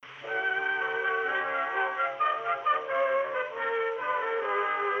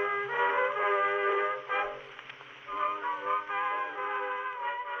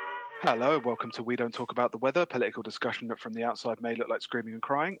Hello, welcome to We Don't Talk About the Weather, political discussion that from the outside may look like screaming and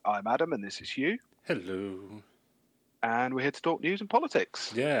crying. I'm Adam, and this is Hugh, Hello. and we're here to talk news and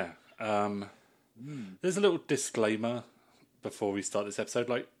politics. Yeah. There's a little disclaimer before we start this episode.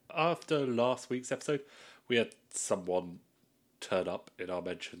 Like, after last week's episode, we had someone turn up in our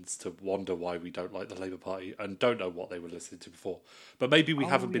mentions to wonder why we don't like the Labour Party and don't know what they were listening to before. But maybe we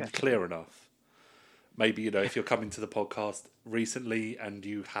haven't been clear enough. Maybe, if you're coming to the podcast recently and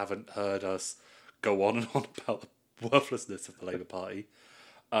you haven't heard us go on and on about the worthlessness of the Labour Party,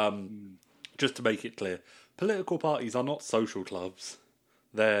 just to make it clear, political parties are not social clubs.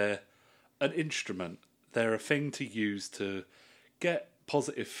 They're an instrument. They're a thing to use to get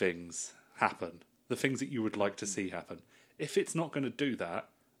positive things happen, the things that you would like to see happen. If it's not going to do that,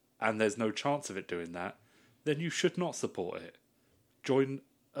 and there's no chance of it doing that, then you should not support it. Join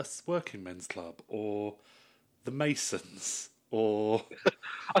a working men's club, or the Masons, or...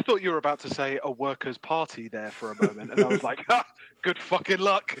 I thought you were about to say a workers' party there for a moment, and I was like, good fucking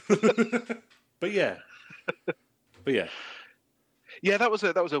luck. But yeah. Yeah, that was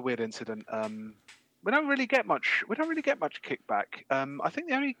a weird incident. We don't really get much kickback. I think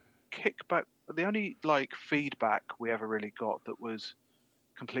the only feedback we ever really got that was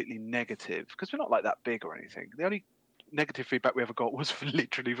completely negative, because we're not like that big or anything. The only negative feedback we ever got was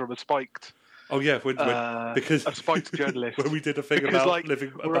literally from a spiked. Oh yeah, because a spiked journalist. When we did a thing about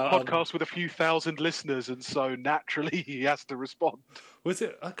living, we're a podcast with a few thousand listeners, and so naturally he has to respond. Was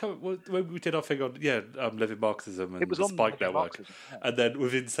it? When we did our thing on living Marxism and it was the on Spike Network, yeah. And then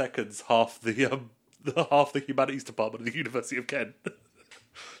within seconds, half the humanities department of the University of Kent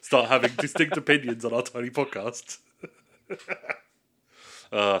start having distinct opinions on our tiny podcast.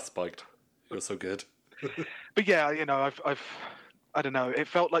 Spiked. You're so good. But yeah, I don't know. It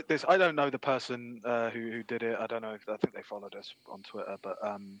felt like this. I don't know the person who did it. I don't know. I think they followed us on Twitter, but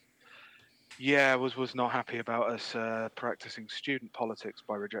was not happy about us practicing student politics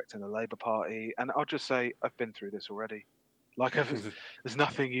by rejecting the Labour Party. And I'll just say I've been through this already. Like, there's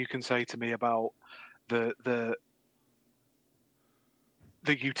nothing you can say to me about the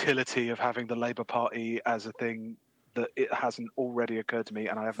utility of having the Labour Party as a thing that it hasn't already occurred to me,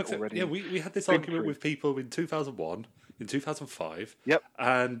 and I haven't already. Yeah, we had this argument with people in 2001, in 2005,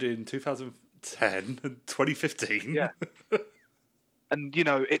 and in 2010 and 2015. Yeah, and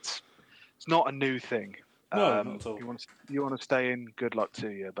it's not a new thing. No, not at all. You want to stay in. Good luck to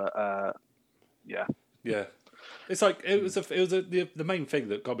you, but yeah. It's like the main thing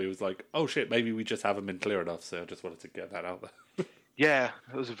that got me was like, oh shit, maybe we just haven't been clear enough. So I just wanted to get that out there. Yeah,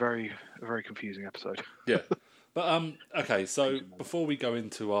 it was a very confusing episode. Yeah. But, okay, so before we go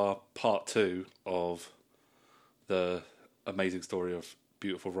into our part 2 of the amazing story of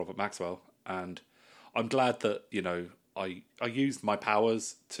beautiful Robert Maxwell, and I'm glad that, I used my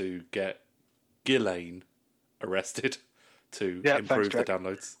powers to get Ghislaine arrested to improve the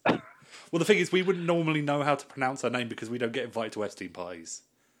downloads. Well, the thing is, we wouldn't normally know how to pronounce her name because we don't get invited to Epstein parties,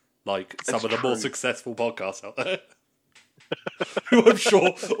 like some of the more successful podcasts out there. Who I'm sure,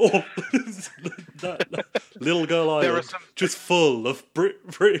 that Little Girl Island, just full of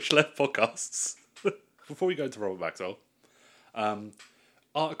British left podcasts. Before we go into Robert Maxwell,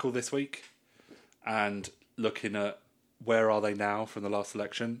 article this week, and looking at where are they now from the last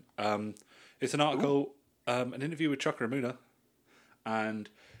election. It's an article, an interview with Chuka Umunna, and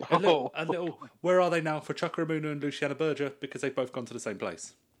a little where are they now for Chuka Umunna and Luciana Berger, because they've both gone to the same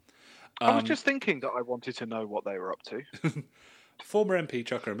place. I was just thinking that I wanted to know what they were up to. Former MP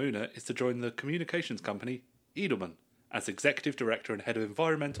Chuka Umunna is to join the communications company Edelman as Executive Director and Head of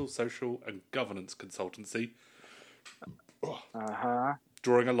Environmental, Social and Governance Consultancy,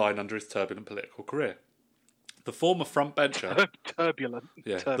 drawing a line under his turbulent political career. The former frontbencher... Turbulent.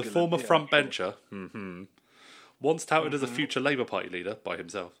 Yeah, the former frontbencher, once touted as a future Labour Party leader by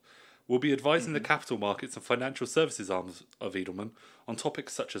himself, will be advising the capital markets and financial services arms of Edelman on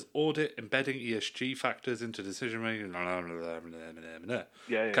topics such as audit, embedding ESG factors into decision-making...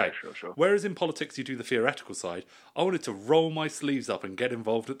 Sure. Whereas in politics you do the theoretical side, I wanted to roll my sleeves up and get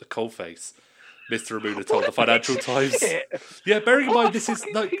involved at the coalface, Mr. Umunna told the Financial Times. Yeah, bearing in mind this is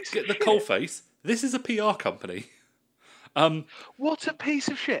like the coalface. This is a PR company. What a piece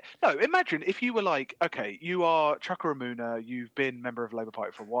of shit. No, imagine if you were like, okay, you are Chuka Umunna, you've been member of the Labour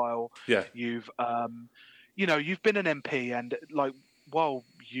Party for a while. Yeah. You've, you've been an MP, and like, while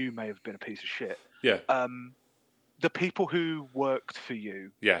you may have been a piece of shit. Yeah. The people who worked for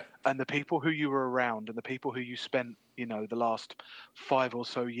you. Yeah. And the people who you were around and the people who you spent, the last 5 or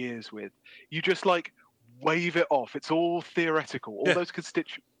so years with, you just like wave it off. It's all theoretical. All those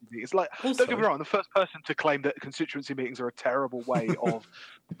constituency meetings. Like, Also, don't get me wrong, I'm the first person to claim that constituency meetings are a terrible way of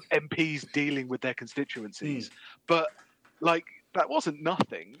MPs dealing with their constituencies. But, like, that wasn't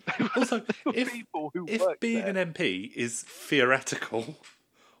nothing. Also, if people who if worked being there. an MP is theoretical,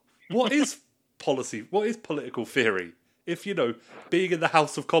 what is policy? What is political theory? If, being in the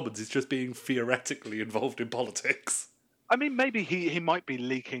House of Commons is just being theoretically involved in politics. I mean, maybe he might be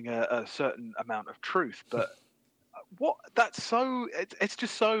leaking a certain amount of truth, but that's so... It's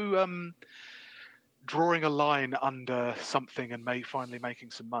just so drawing a line under something and finally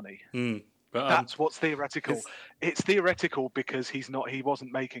making some money. But, that's what's theoretical. It's theoretical because he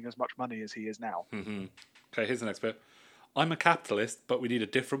wasn't making as much money as he is now. Mm-hmm. Okay, here's the next bit. I'm a capitalist, but we need a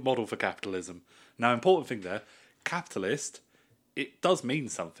different model for capitalism. Now, important thing there, capitalist, it does mean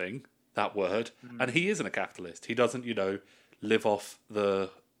something, that word, and he isn't a capitalist. He doesn't, live off the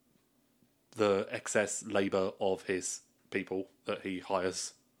excess labour of his people that he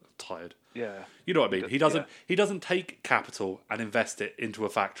hires. Tired. Yeah. You know what I mean? He doesn't take capital and invest it into a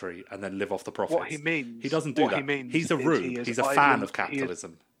factory and then live off the profits. What he means... He doesn't do that. He's a rube. He's a fan of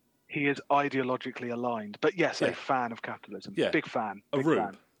capitalism. He is ideologically aligned. But yes, a fan of capitalism. Yeah. Big fan. A rube.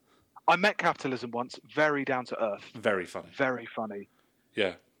 Fan. I met capitalism once. Very down to earth. Very funny. Very funny.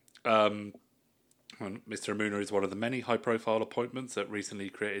 Yeah. Mr. Amuna is one of the many high-profile appointments at recently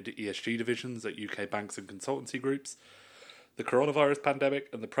created ESG divisions at UK banks and consultancy groups. The coronavirus pandemic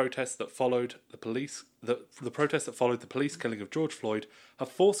and the protests that followed the police killing of George Floyd have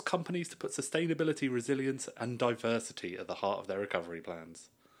forced companies to put sustainability, resilience, and diversity at the heart of their recovery plans.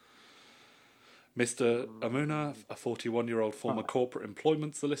 Mr. Amuna, a 41-year-old former corporate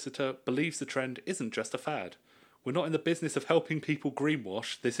employment solicitor, believes the trend isn't just a fad. We're not in the business of helping people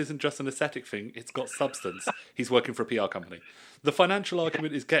greenwash. This isn't just an aesthetic thing, it's got substance. He's working for a PR company. The financial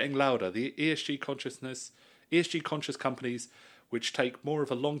argument is getting louder. The ESG-conscious companies, which take more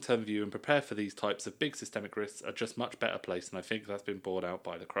of a long-term view and prepare for these types of big systemic risks, are just much better placed, and I think that's been borne out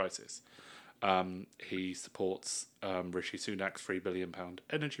by the crisis. He supports Rishi Sunak's £3 billion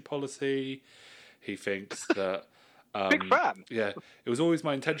energy policy. He thinks that... Big fan. Yeah. It was always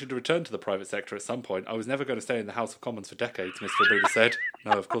my intention to return to the private sector at some point. I was never going to stay in the House of Commons for decades, Mr. Buda said.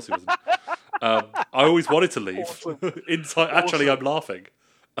 No, of course he wasn't. I always wanted to leave. Awesome. Actually, I'm laughing.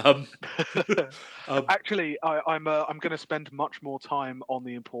 Actually, I'm going to spend much more time on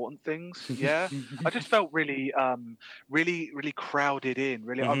the important things. Yeah, I just felt really crowded in.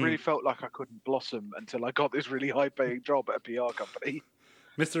 Really, I really felt like I couldn't blossom until I got this really high-paying job at a PR company.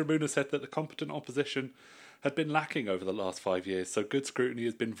 Mr. Amuna said that the competent opposition had been lacking over the last 5 years, so good scrutiny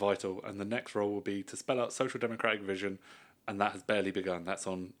has been vital, and the next role will be to spell out social democratic vision, and that has barely begun. That's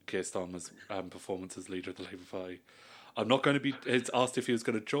on Keir Starmer's performance as leader of the Labour Party. I'm not going to be... It's asked if he was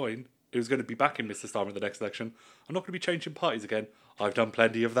going to join. He was going to be backing Mr. Starmer in the next election. I'm not going to be changing parties again. I've done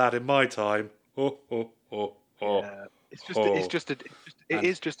plenty of that in my time. Yeah. It is just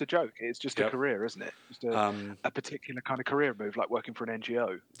a joke. It's just a career, isn't it? Just a particular kind of career move, like working for an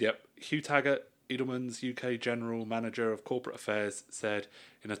NGO. Yep. Hugh Taggart, Edelman's UK General Manager of Corporate Affairs, said,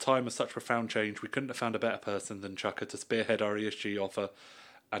 in a time of such profound change, we couldn't have found a better person than Chucker to spearhead our ESG offer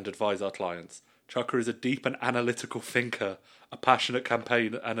and advise our clients. Chucker is a deep and analytical thinker, a passionate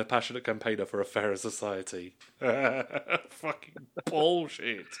campaigner for a fairer society. Fucking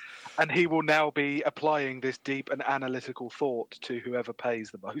bullshit. And he will now be applying this deep and analytical thought to whoever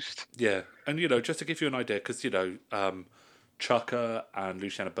pays the most. Yeah, and just to give you an idea, because Chucker and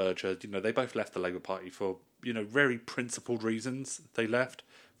Luciana Berger, they both left the Labour Party for very principled reasons. They left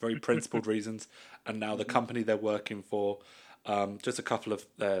very principled reasons, and now the company they're working for, just a couple of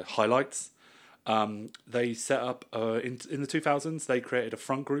their highlights. They set up in the 2000s. They created a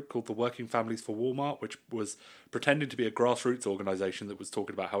front group called the Working Families for Walmart, which was pretending to be a grassroots organisation that was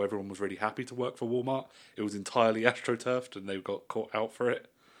talking about how everyone was really happy to work for Walmart. It was entirely astroturfed, and they got caught out for it.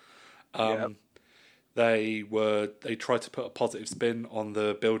 They tried to put a positive spin on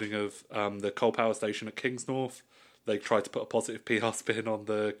the building of the coal power station at Kingsnorth. They tried to put a positive PR spin on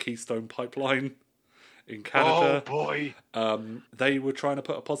the Keystone Pipeline in Canada. Oh boy! They were trying to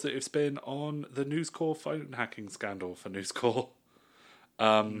put a positive spin on the News Corp phone hacking scandal for News Corp.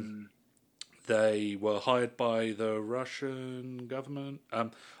 They were hired by the Russian government.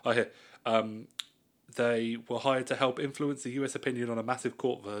 They were hired to help influence the US opinion on a massive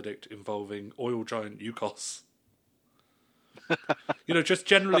court verdict involving oil giant Yukos. Just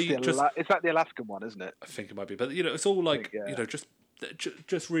generally... Is that the Alaskan one, isn't it? I think it might be. But, it's all like, just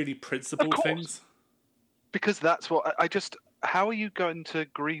really principled things. Because that's what... how are you going to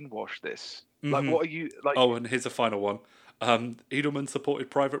greenwash this? Like, what are you... like? Oh, and here's a final one. Edelman supported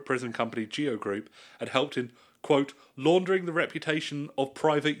private prison company Geo Group and helped in, quote, laundering the reputation of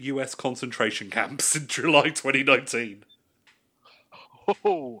private US concentration camps in July 2019.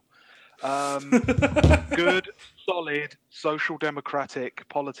 Oh, good, solid, social democratic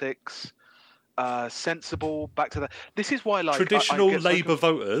politics, sensible. Back to that. This is why, like, Traditional I get Labour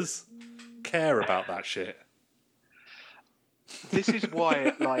voters care about that shit. This is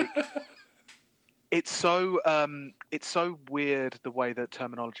why, like, it's so weird the way that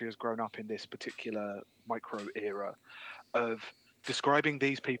terminology has grown up in this particular micro era of describing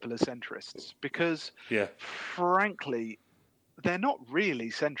these people as centrists, because, frankly, they're not really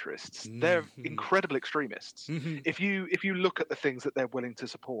centrists. They're incredible extremists. If you look at the things that they're willing to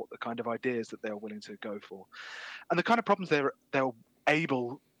support, the kind of ideas that they're willing to go for, and the kind of problems they're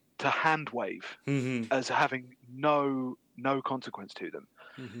able to hand wave as having no consequence to them.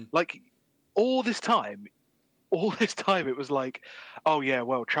 Like, all this time it was like, oh yeah,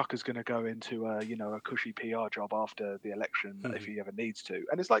 well, Chucker's going to go into a cushy PR job after the election if he ever needs to,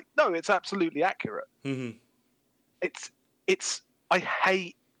 and it's like, no, it's absolutely accurate. It's I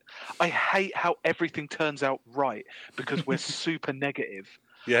hate how everything turns out right, because we're super negative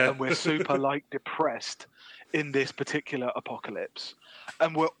and we're super like depressed in this particular apocalypse,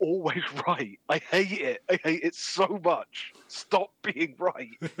 and we're always right. I hate it so much. Stop being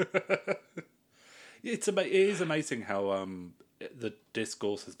right. It is amazing how the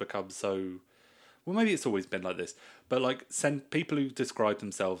discourse has become so. Well, maybe it's always been like this, but like people who describe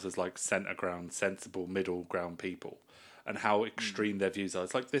themselves as like centre ground, sensible, middle ground people, and how extreme their views are.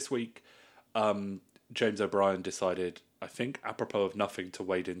 It's like this week, James O'Brien decided, I think apropos of nothing, to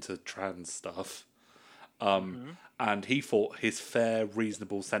wade into trans stuff. And he thought his fair,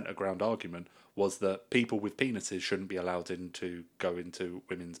 reasonable centre ground argument was that people with penises shouldn't be allowed to go into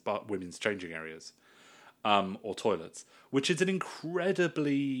women's changing areas or toilets, which is an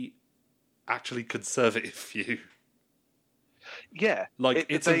incredibly actually conservative view. Yeah, like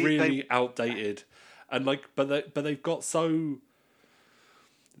it's a really outdated, and like, but they've got so.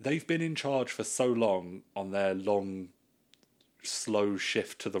 They've been in charge for so long on their long, slow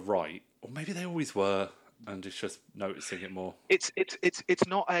shift to the right, or maybe they always were, and it's just noticing it more. It's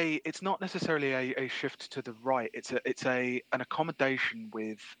not necessarily a shift to the right. It's an accommodation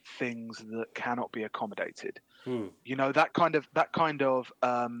with things that cannot be accommodated. You know, that kind of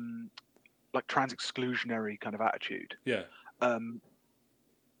like trans exclusionary kind of attitude. Yeah.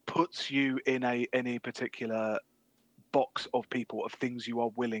 Puts you in a particular box of people, of things you are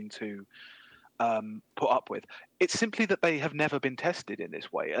willing to put up with. It's simply that they have never been tested in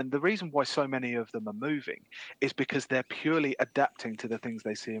this way, and the reason why so many of them are moving is because they're purely adapting to the things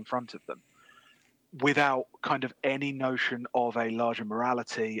they see in front of them, without kind of any notion of a larger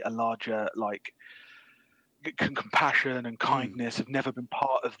morality, a larger like compassion and kindness. Have never been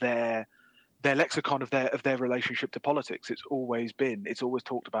part of their lexicon of their relationship to politics. It's always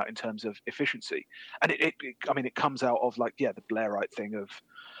talked about in terms of efficiency, and it comes out of like, the Blairite thing of,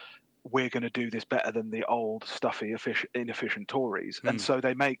 we're going to do this better than the old stuffy inefficient Tories. And so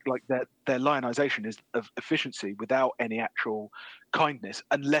they make like their lionization is of efficiency without any actual kindness,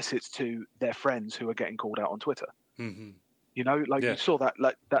 unless it's to their friends who are getting called out on Twitter. You know, like you saw that,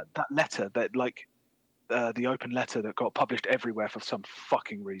 like that letter that like the open letter that got published everywhere for some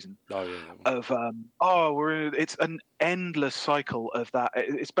fucking reason. It's an endless cycle of that.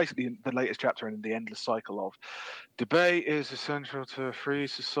 It's basically the latest chapter in the endless cycle of debate is essential to a free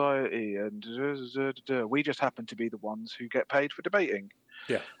society, and we just happen to be the ones who get paid for debating.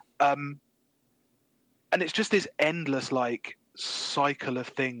 And it's just this endless like cycle of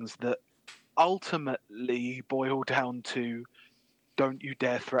things that ultimately boil down to, don't you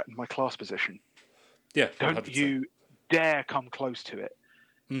dare threaten my class position. Yeah, 100%. Don't you dare come close to it.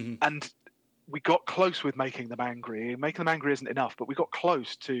 And we got close with making them angry. Making them angry isn't enough, but we got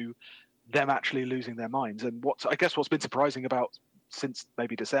close to them actually losing their minds. And what's been surprising about since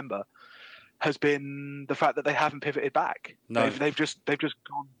maybe December has been the fact that they haven't pivoted back. No. They've just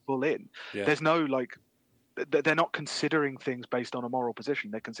gone full in. Yeah. There's no like, they're not considering things based on a moral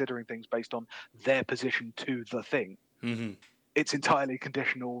position. They're considering things based on their position to the thing. It's entirely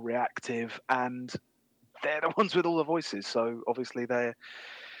conditional, reactive, and they're the ones with all the voices. So obviously they're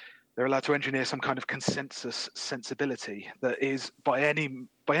allowed to engineer some kind of consensus sensibility that is by any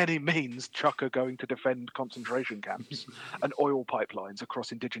means Chucker going to defend concentration camps and oil pipelines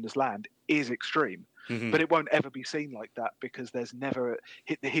across indigenous land is extreme. But it won't ever be seen like that, because there's never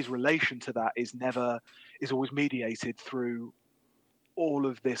his relation to that is always mediated through all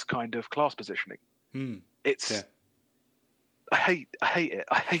of this kind of class positioning. I hate it.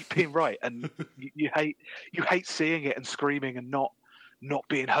 I hate being right, and you hate seeing it and screaming and not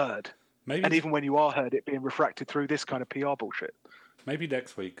being heard. Maybe And even when you are heard, it being refracted through this kind of PR bullshit. maybe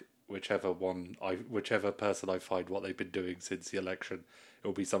next week, whichever person I find what they've been doing since the election, it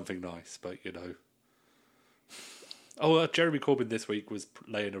will be something nice. But Jeremy Corbyn this week was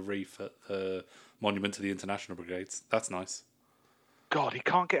laying a wreath at the Monument to the International Brigades. That's nice. God, he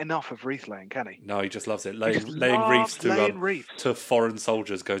can't get enough of wreath laying, can he? No, he just loves it. Laying wreaths wreaths to foreign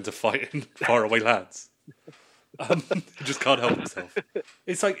soldiers going to fight in faraway lands. He just can't help himself.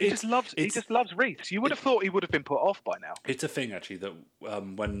 It's like he just loves wreaths. You would have thought he would have been put off by now. It's a thing actually that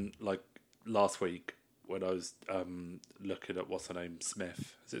when like last week when I was looking at what's her name,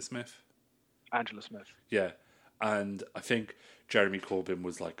 Smith. Is it Smith? Angela Smith. Yeah, and I think Jeremy Corbyn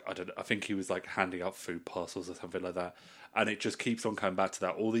was like, I think he was like handing out food parcels or something like that. And it just keeps on coming back to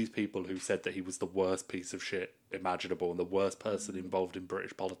that. All these people who said that he was the worst piece of shit imaginable and the worst person involved in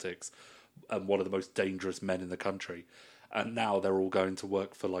British politics and one of the most dangerous men in the country. And now they're all going to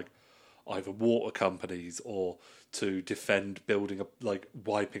work for like either water companies or to defend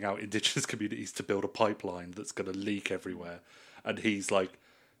wiping out indigenous communities to build a pipeline that's going to leak everywhere. And he's like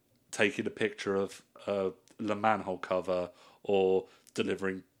taking a picture of the manhole cover or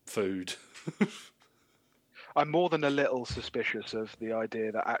delivering food. I'm more than a little suspicious of the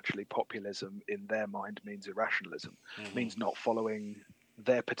idea that actually populism in their mind means irrationalism, means not following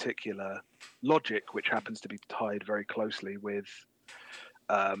their particular logic, which happens to be tied very closely with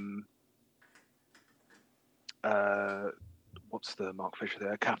what's the Mark Fisher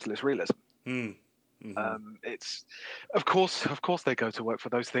there? Capitalist realism. It's of course they go to work for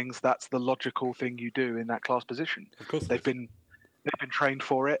those things. That's the logical thing you do in that class position. Of course they've been trained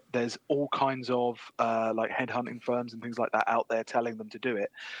for it. There's all kinds of like headhunting firms and things like that out there telling them to do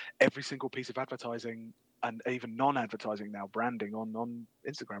it. Every single piece of advertising and even non-advertising now, branding on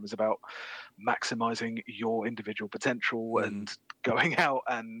Instagram is about maximizing your individual potential and going out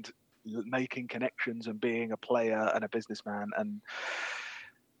and making connections and being a player and a businessman. And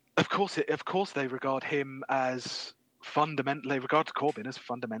of course they regard him as fundamentally, Corbyn as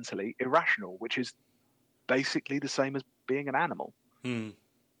fundamentally irrational, which is basically the same as being an animal. And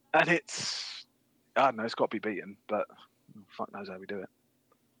it's, I don't know, it's got to be beaten, but fuck knows how we do it.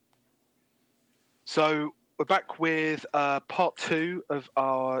 So we're back with part 2 of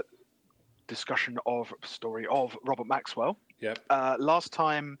our discussion of story of Robert Maxwell. Yep. Last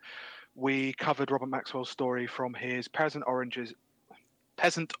time we covered Robert Maxwell's story from his peasant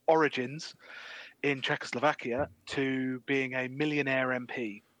origins in Czechoslovakia to being a millionaire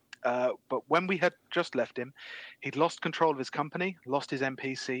MP. But when we had just left him, he'd lost control of his company, lost his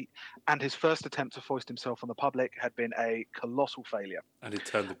MP seat, and his first attempt to foist himself on the public had been a colossal failure. And he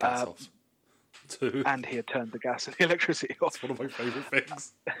turned the gas off. And he had turned the gas and the electricity off. That's one of my favourite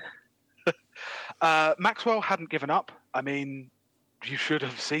things. Maxwell hadn't given up. I mean, you should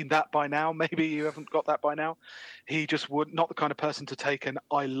have seen that by now. Maybe you haven't got that by now. He just not the kind of person to take an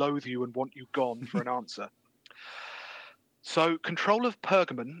 "I loathe you and want you gone" for an answer. So control of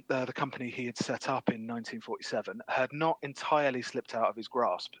Pergamon, the company he had set up in 1947, had not entirely slipped out of his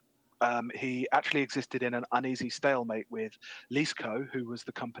grasp. He actually existed in an uneasy stalemate with Leaseco, who was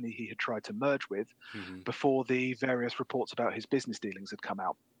the company he had tried to merge with, before the various reports about his business dealings had come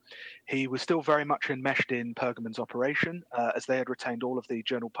out. He was still very much enmeshed in Pergamon's operation, as they had retained all of the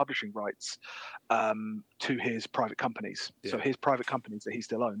journal publishing rights to his private companies. Yeah. So his private companies that he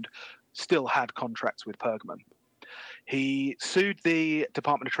still owned still had contracts with Pergamon. He sued the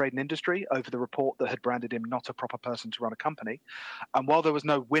Department of Trade and Industry over the report that had branded him not a proper person to run a company. And while there was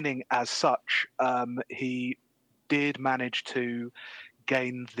no winning as such, he did manage to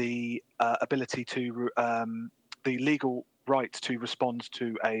gain the ability to the legal right to respond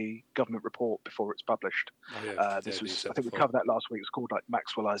to a government report before it's published. I think we covered that last week. It was called like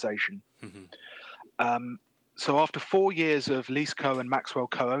Maxwellization. So after 4 years of Leaseco and Maxwell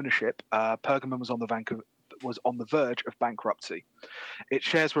co-ownership, Pergamon was on the verge of bankruptcy. Its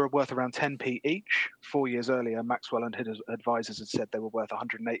shares were worth around 10p each. 4 years earlier, Maxwell and his advisors had said they were worth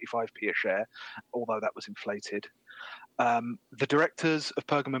 185p a share, although that was inflated. The directors of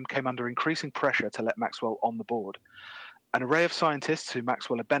Pergamon came under increasing pressure to let Maxwell on the board. An array of scientists who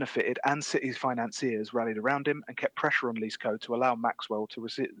Maxwell had benefited and city financiers rallied around him and kept pressure on Leaseco to allow Maxwell to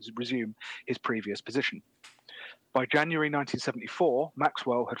resume his previous position. By January 1974,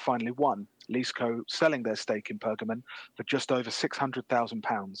 Maxwell had finally won, Leaseco selling their stake in Pergamon for just over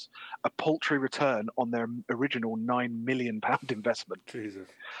 £600,000, a paltry return on their original £9 million investment. Jesus.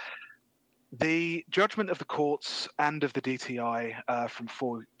 The judgment of the courts and of the DTI from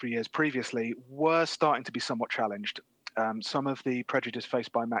 4 years previously were starting to be somewhat challenged. Some of the prejudice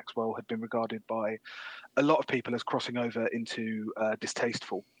faced by Maxwell had been regarded by a lot of people as crossing over into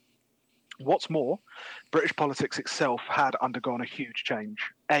distasteful. What's more, British politics itself had undergone a huge change.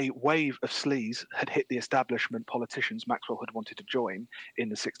 A wave of sleaze had hit the establishment politicians Maxwell had wanted to join in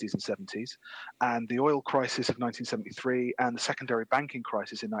the 60s and 70s, and the oil crisis of 1973 and the secondary banking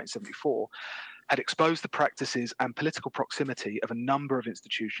crisis in 1974 had exposed the practices and political proximity of a number of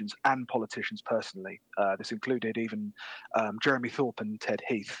institutions and politicians personally. This included even Jeremy Thorpe and Ted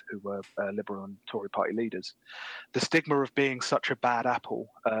Heath, who were Liberal and Tory party leaders. The stigma of being such a bad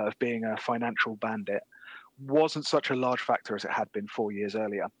apple, of being a financial bandit, wasn't such a large factor as it had been 4 years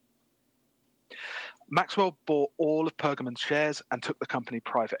earlier. Maxwell bought all of Pergamon's shares and took the company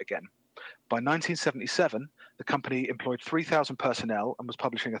private again. By 1977, the company employed 3,000 personnel and was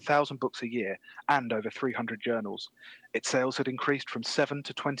publishing 1,000 books a year and over 300 journals. Its sales had increased from 7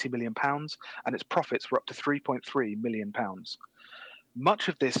 to 20 million pounds, and its profits were up to 3.3 million pounds. Much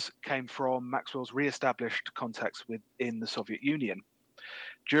of this came from Maxwell's re-established contacts within the Soviet Union.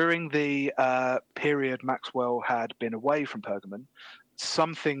 During the period Maxwell had been away from Pergamon,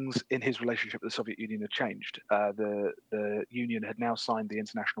 some things in his relationship with the Soviet Union had changed. The Union had now signed the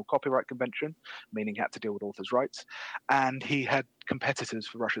International Copyright Convention, meaning he had to deal with authors' rights, and he had competitors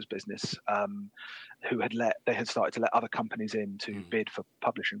for Russia's business who had started to let other companies in to bid for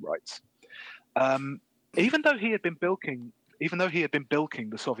publishing rights. Even though he had been bilking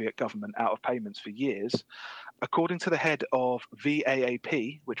the Soviet government out of payments for years, according to the head of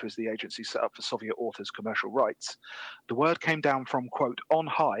VAAP, which was the agency set up for Soviet authors' commercial rights, the word came down from, quote, on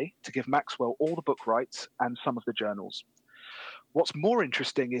high to give Maxwell all the book rights and some of the journals. What's more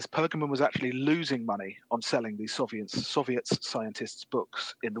interesting is Pergamon was actually losing money on selling these Soviet scientists'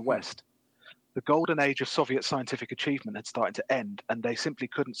 books in the West. The golden age of Soviet scientific achievement had started to end, and they simply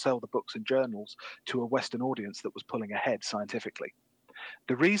couldn't sell the books and journals to a Western audience that was pulling ahead scientifically.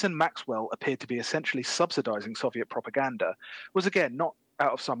 The reason Maxwell appeared to be essentially subsidizing Soviet propaganda was, again, not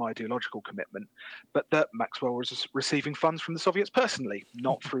out of some ideological commitment, but that Maxwell was receiving funds from the Soviets personally,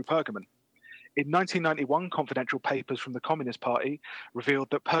 not through Pergamon. In 1991, confidential papers from the Communist Party revealed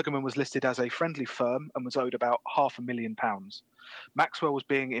that Pergamon was listed as a friendly firm and was owed about £500,000. Maxwell was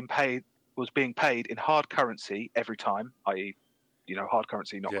being paid in hard currency every time, i.e., hard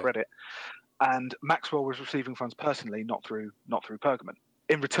currency, not credit. And Maxwell was receiving funds personally, not through Pergamon.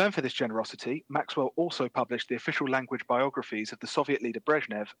 In return for this generosity, Maxwell also published the official language biographies of the Soviet leader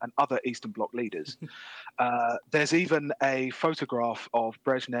Brezhnev and other Eastern Bloc leaders. There's even a photograph of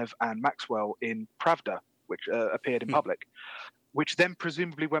Brezhnev and Maxwell in Pravda, which appeared in public, which then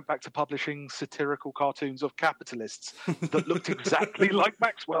presumably went back to publishing satirical cartoons of capitalists that looked exactly like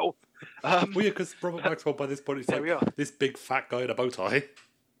Maxwell. Because Robert Maxwell, by this point, is like this big fat guy in a bow tie.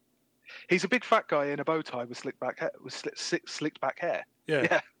 He's a big fat guy in a bow tie with slicked back hair.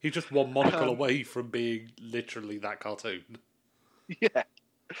 Yeah. He's just one monocle away from being literally that cartoon. Yeah.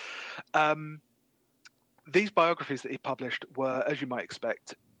 These biographies that he published were, as you might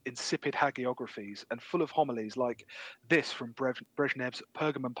expect, insipid hagiographies and full of homilies like this from Brezhnev's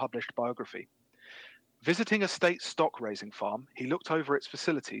Pergamon-published biography. Visiting a state stock-raising farm, he looked over its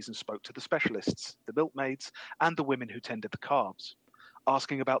facilities and spoke to the specialists, the milkmaids, and the women who tended the calves,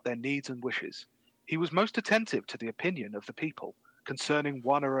 asking about their needs and wishes. He was most attentive to the opinion of the people concerning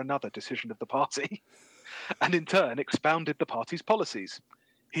one or another decision of the party, and in turn expounded the party's policies.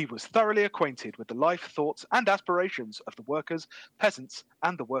 He was thoroughly acquainted with the life, thoughts, and aspirations of the workers, peasants,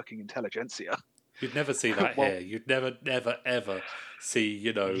 and the working intelligentsia. You'd never see that here. You'd never, ever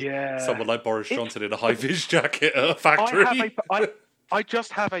see, someone like Boris Johnson in a high-vis jacket at a factory. I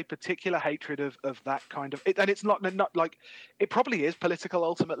just have a particular hatred of that kind of... and it's not like... It probably is political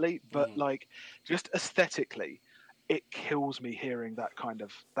ultimately, but just aesthetically, it kills me hearing that kind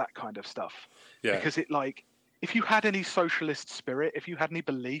of stuff. Yeah. Because it if you had any socialist spirit, if you had any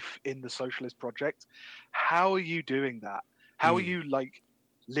belief in the socialist project, how are you doing that? How are you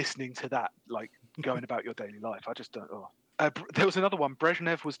listening to that, going about your daily life? I just don't. There was another one.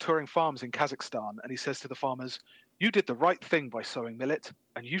 Brezhnev was touring farms in Kazakhstan, and he says to the farmers, "You did the right thing by sowing millet,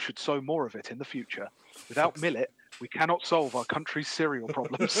 and you should sow more of it in the future. Without millet, we cannot solve our country's cereal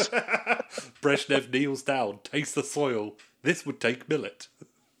problems." Brezhnev kneels down, tastes the soil. This would take millet.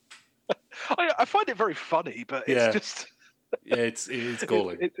 I find it very funny, but it's just... Yeah, it's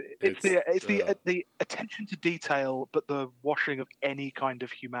galling. It's the attention to detail, but the washing of any kind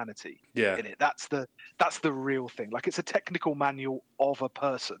of humanity in it. That's the real thing. It's a technical manual of a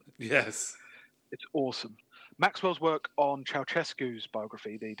person. Yes. It's awesome. Maxwell's work on Ceausescu's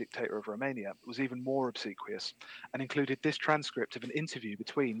biography, the dictator of Romania, was even more obsequious and included this transcript of an interview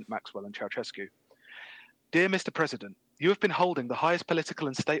between Maxwell and Ceausescu. Dear Mr. President, you have been holding the highest political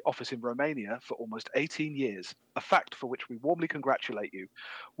and state office in Romania for almost 18 years, a fact for which we warmly congratulate you.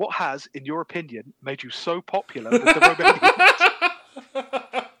 What has, in your opinion, made you so popular with the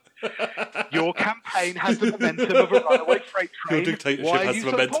Romanians? Your campaign has the momentum of a runaway freight train. Your dictatorship Why are has you the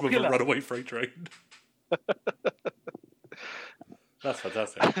so momentum popular? of a runaway freight train. That's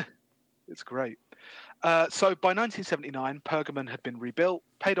fantastic. It's great. So by 1979, Pergamon had been rebuilt,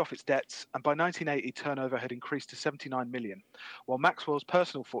 paid off its debts, and by 1980, turnover had increased to 79 million, while Maxwell's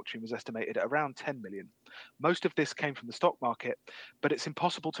personal fortune was estimated at around 10 million. Most of this came from the stock market, but it's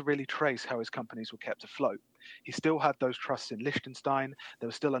impossible to really trace how his companies were kept afloat. He still had those trusts in Liechtenstein. There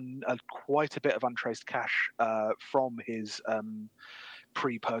was still quite a bit of untraced cash from his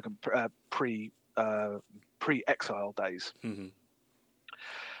pre-exile days. Mm-hmm.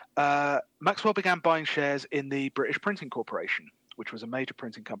 Maxwell began buying shares in the British Printing Corporation, which was a major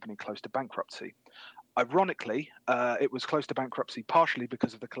printing company close to bankruptcy. Ironically, it was close to bankruptcy partially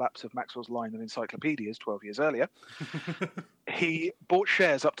because of the collapse of Maxwell's line of encyclopedias 12 years earlier. He bought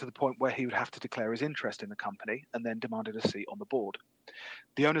shares up to the point where he would have to declare his interest in the company and then demanded a seat on the board.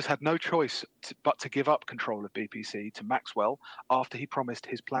 The owners had no choice but to give up control of BPC to Maxwell after he promised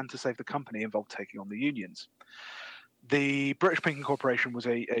his plan to save the company involved taking on the unions. The British Printing Corporation was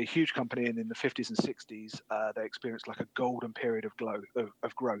a huge company, and in the 50s and 60s, they experienced like a golden period of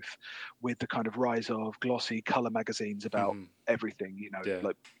growth with the kind of rise of glossy colour magazines about everything,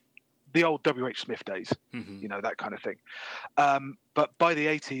 like the old W.H. Smith days, that kind of thing. But by the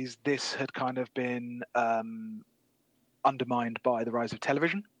 80s, this had kind of been undermined by the rise of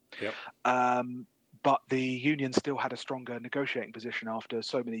television. Yep. But the union still had a stronger negotiating position after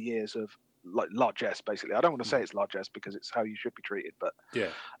so many years of like largesse, basically. I don't want to say it's largesse because it's how you should be treated, but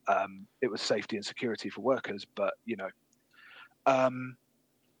it was safety and security for workers. But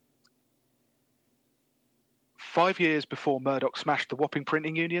 5 years before Murdoch smashed the Wapping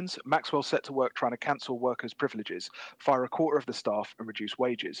printing unions, Maxwell set to work trying to cancel workers' privileges, fire a quarter of the staff, and reduce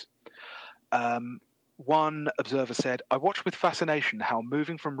wages. One observer said, "I watched with fascination how,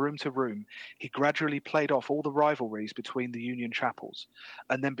 moving from room to room, he gradually played off all the rivalries between the union chapels,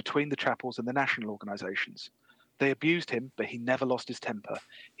 and then between the chapels and the national organisations. They abused him, but he never lost his temper.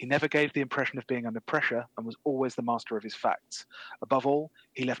 He never gave the impression of being under pressure and was always the master of his facts. Above all,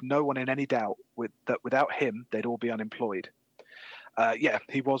 he left no one in any doubt that without him, they'd all be unemployed."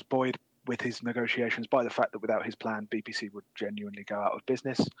 He was buoyed with his negotiations by the fact that without his plan, BPC would genuinely go out of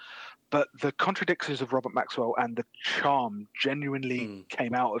business. But the contradictions of Robert Maxwell and the charm genuinely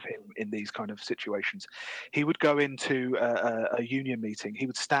came out of him in these kind of situations. He would go into a union meeting. He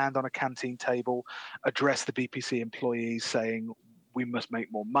would stand on a canteen table, address the BPC employees saying, "We must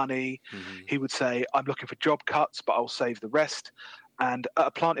make more money." He would say, "I'm looking for job cuts, but I'll save the rest." And at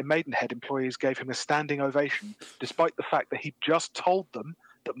a plant in Maidenhead, employees gave him a standing ovation, despite the fact that he just told them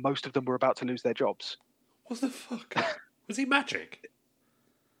that most of them were about to lose their jobs. What the fuck? Was he magic?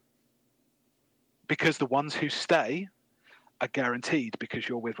 Because the ones who stay are guaranteed because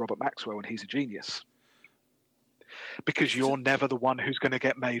you're with Robert Maxwell and he's a genius. Because you're never the one who's going to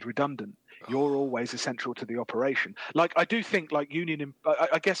get made redundant. You're always essential to the operation. Like, I do think, like,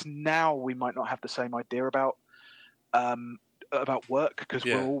 I guess now we might not have the same idea about work because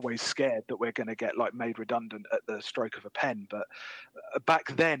we're always scared that we're going to get like made redundant at the stroke of a pen. But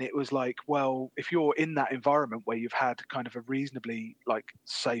back then it was like, well, if you're in that environment where you've had kind of a reasonably like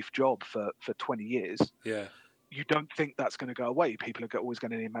safe job for 20 years, you don't think that's going to go away. People are always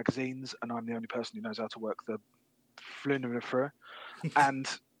going to need magazines, and I'm the only person who knows how to work the flunifer, and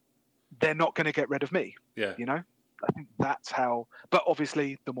they're not going to get rid of me. I think that's how. But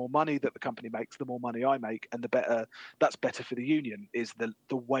obviously, the more money that the company makes, the more money I make, and the better. That's better for the union. Is the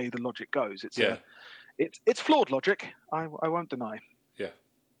way the logic goes. It's flawed logic. I won't deny.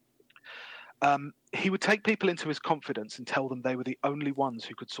 He would take people into his confidence and tell them they were the only ones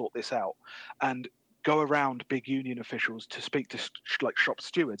who could sort this out, and go around big union officials to speak to like shop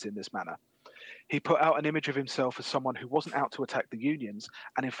stewards in this manner. He put out an image of himself as someone who wasn't out to attack the unions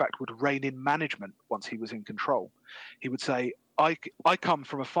and, in fact, would rein in management once he was in control. He would say, I come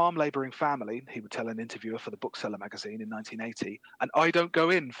from a farm labouring family," he would tell an interviewer for the Bookseller magazine in 1980, "and I don't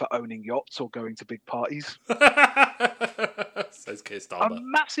go in for owning yachts or going to big parties." Says Keir Starmer. A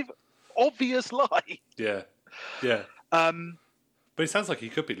massive, obvious lie. Yeah. But it sounds like he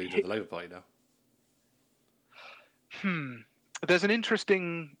could be leader of the Labour Party now. There's an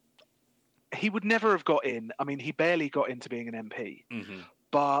interesting... He would never have got in. I mean, he barely got into being an MP,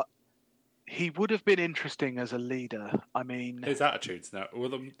 but he would have been interesting as a leader. I mean, his attitudes now, well,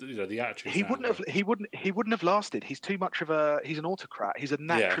 the attitudes. He wouldn't have lasted. He's too much of a. He's an autocrat. He's a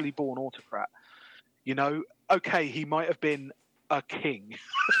naturally born autocrat. You know, okay, he might have been a king.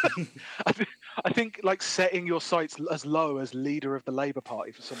 I think like setting your sights as low as leader of the Labour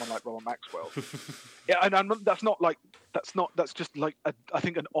Party for someone like Robert Maxwell. Yeah, and that's just like I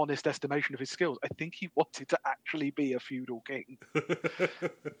think an honest estimation of his skills. I think he wanted to actually be a feudal king.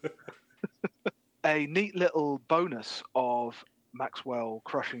 A neat little bonus of Maxwell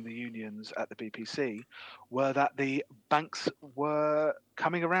crushing the unions at the BPC were that the banks were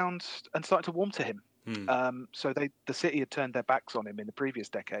coming around and starting to warm to him. So the city had turned their backs on him in the previous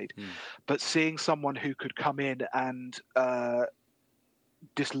decade, but seeing someone who could come in and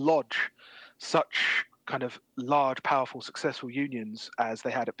dislodge such kind of large, powerful, successful unions as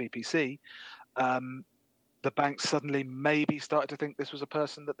they had at BPC, the banks suddenly maybe started to think this was a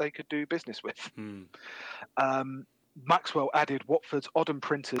person that they could do business with. Maxwell added Watford's Odham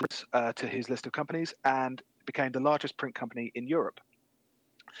Printers to his list of companies and became the largest print company in Europe.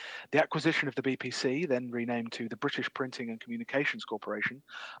 The acquisition of the BPC, then renamed to the British Printing and Communications Corporation,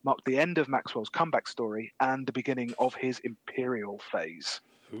 marked the end of Maxwell's comeback story and the beginning of his imperial phase.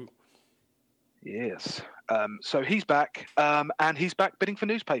 Ooh. Yes. So he's back, and he's back bidding for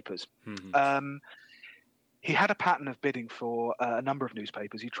newspapers. He had a pattern of bidding for a number of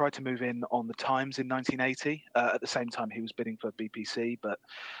newspapers. He tried to move in on the Times in 1980. At the same time, he was bidding for BPC, but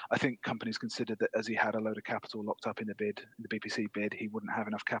I think companies considered that as he had a load of capital locked up in the BPC bid, he wouldn't have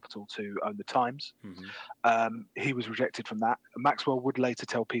enough capital to own the Times. He was rejected from that. Maxwell would later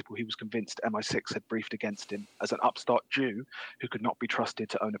tell people he was convinced MI6 had briefed against him as an upstart Jew who could not be trusted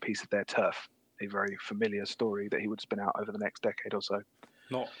to own a piece of their turf. A very familiar story that he would spin out over the next decade or so.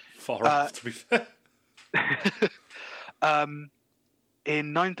 Not far off, to be fair. In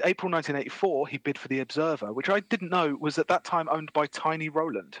April 1984, he bid for the Observer, which I didn't know was at that time owned by Tiny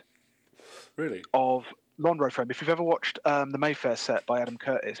Rowland. Really? Of Lonro fame. If you've ever watched the Mayfair set by Adam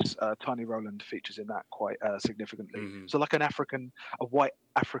Curtis, Tiny Rowland features in that quite significantly. So like a white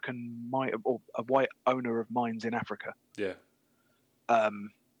African mine, or a white owner of mines in Africa. Yeah.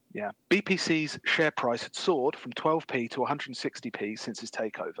 Yeah, BPC's share price had soared from 12p to 160p since his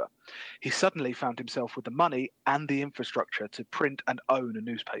takeover. He suddenly found himself with the money and the infrastructure to print and own a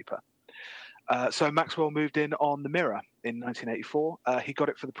newspaper. So Maxwell moved in on the Mirror in 1984. He got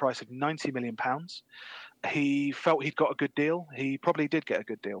it for the price of £90 million. He felt he'd got a good deal. He probably did get a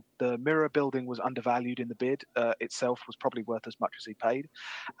good deal. The Mirror building was undervalued in the bid. Itself was probably worth as much as he paid.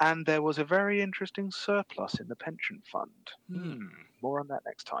 And there was a very interesting surplus in the pension fund. More on that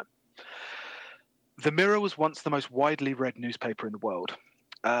next time. The Mirror was once the most widely read newspaper in the world.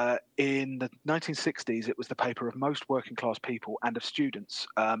 In the 1960s, it was the paper of most working class people and of students,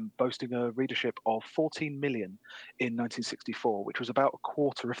 boasting a readership of 14 million in 1964, which was about a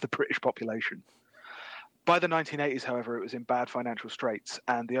quarter of the British population. By the 1980s, however, it was in bad financial straits,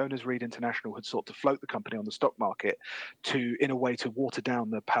 and the owners, Reed International, had sought to float the company on the stock market in a way to water down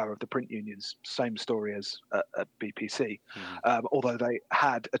the power of the print unions. Same story as at BPC, although they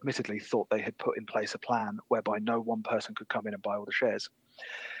had admittedly thought they had put in place a plan whereby no one person could come in and buy all the shares.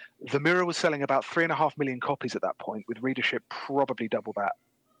 The Mirror was selling about 3.5 million copies at that point, with readership probably double that.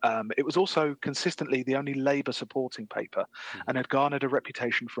 It was also consistently the only Labour supporting paper and had garnered a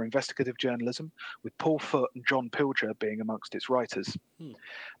reputation for investigative journalism, with Paul Foote and John Pilger being amongst its writers.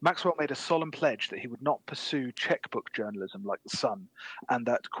 Maxwell made a solemn pledge that he would not pursue checkbook journalism like The Sun, and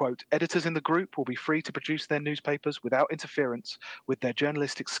that, quote, editors in the group will be free to produce their newspapers without interference with their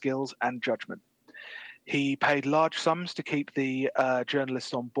journalistic skills and judgment. He paid large sums to keep the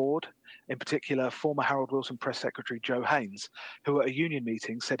journalists on board, in particular former Harold Wilson press secretary Joe Haynes, who at a union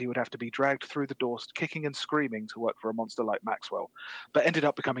meeting said he would have to be dragged through the doors kicking and screaming to work for a monster like Maxwell, but ended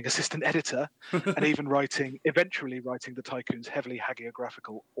up becoming assistant editor and even eventually writing the tycoon's heavily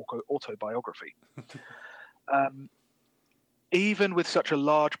hagiographical autobiography. Even with such a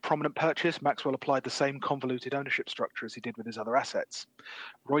large, prominent purchase, Maxwell applied the same convoluted ownership structure as he did with his other assets.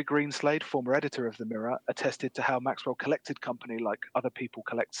 Roy Greenslade, former editor of The Mirror, attested to how Maxwell collected company like other people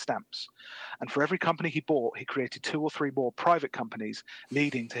collect stamps. And for every company he bought, he created 2 or 3 more private companies,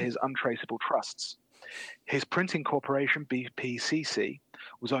 leading to his untraceable trusts. His printing corporation, BPCC,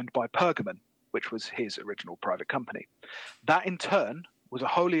 was owned by Pergamon, which was his original private company. That, in turn, was a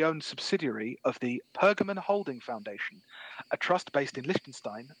wholly owned subsidiary of the Pergamon Holding Foundation, a trust based in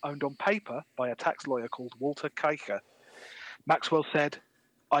Liechtenstein, owned on paper by a tax lawyer called Walter Keicher. Maxwell said,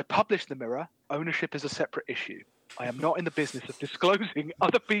 I publish The Mirror. Ownership is a separate issue. I am not in the business of disclosing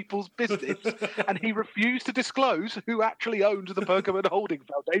other people's business. And he refused to disclose who actually owned the Pergamon Holding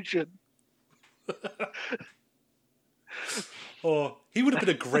Foundation. Oh, he would have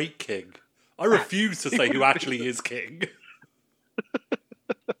been a great king. I refuse to say who actually is king.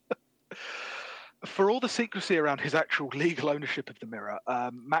 For all the secrecy around his actual legal ownership of the Mirror,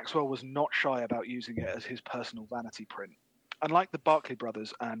 Maxwell was not shy about using it as his personal vanity print. Unlike the Barclay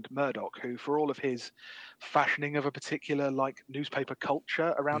brothers and Murdoch, who, for all of his fashioning of a particular newspaper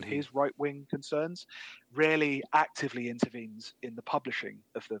culture around his right-wing concerns, rarely actively intervenes in the publishing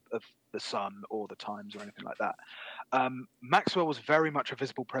of the Sun or the Times or anything like that. Maxwell was very much a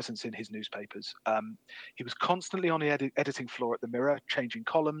visible presence in his newspapers. He was constantly on the editing floor at the Mirror, changing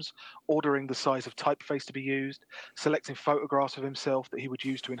columns, ordering the size of typeface to be used, selecting photographs of himself that he would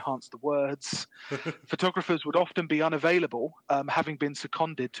use to enhance the words. Photographers would often be unavailable, having been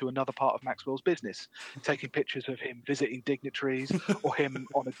seconded to another part of Maxwell's business, taking pictures of him visiting dignitaries or him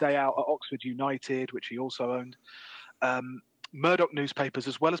on a day out at Oxford United, which he also owned. Murdoch newspapers,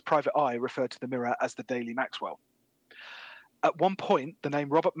 as well as Private Eye, referred to the Mirror as the Daily Maxwell. At one point, the name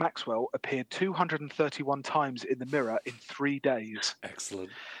Robert Maxwell appeared 231 times in the Mirror in 3 days. Excellent.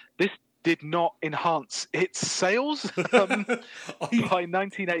 This did not enhance its sales. By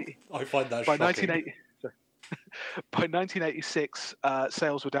 1980, I find that by shocking. 1980, by 1986,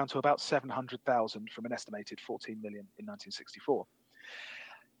 sales were down to about 700,000 from an estimated 14 million in 1964.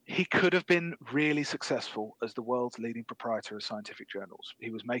 He could have been really successful as the world's leading proprietor of scientific journals.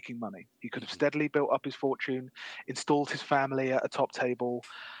 He was making money. He could have steadily built up his fortune, installed his family at a top table.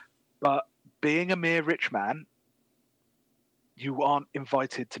 But being a mere rich man, you aren't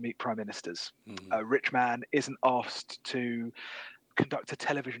invited to meet prime ministers. A rich man isn't asked to conduct a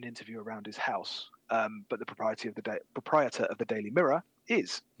television interview around his house, but the proprietor of the Daily Mirror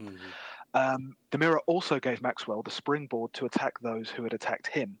is. The Mirror also gave Maxwell the springboard to attack those who had attacked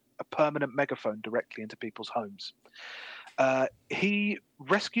him, a permanent megaphone directly into people's homes. He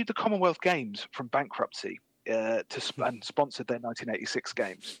rescued the Commonwealth Games from bankruptcy and sponsored their 1986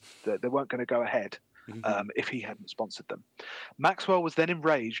 games. They weren't going to go ahead if he hadn't sponsored them. Maxwell was then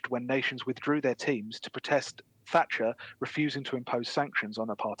enraged when nations withdrew their teams to protest Thatcher refusing to impose sanctions on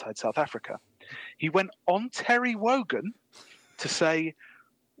apartheid South Africa. He went on Terry Wogan to say,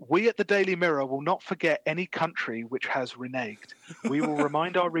 "We at the Daily Mirror will not forget any country which has reneged. We will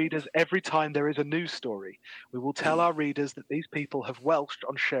remind our readers every time there is a news story. We will tell our readers that these people have welched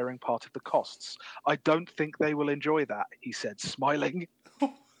on sharing part of the costs. I don't think they will enjoy that," he said, smiling.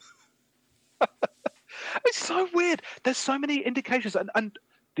 It's so weird. There's so many indications. And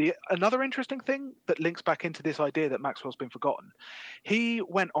another interesting thing that links back into this idea that Maxwell's been forgotten. He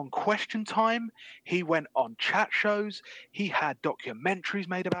went on Question Time. He went on chat shows. He had documentaries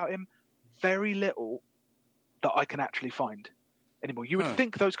made about him. Very little that I can actually find anymore. You would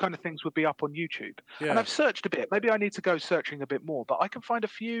think those kind of things would be up on YouTube. Yeah. And I've searched a bit. Maybe I need to go searching a bit more. But I can find a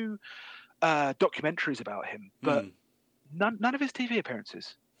few documentaries about him. But none of his TV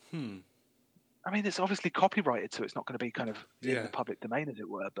appearances. I mean, it's obviously copyrighted, so it's not going to be kind of in the public domain, as it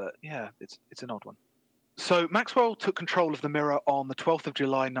were. But yeah, it's an odd one. So Maxwell took control of the Mirror on the 12th of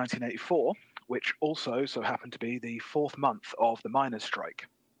July 1984, which also so happened to be the 4th month of the miners' strike.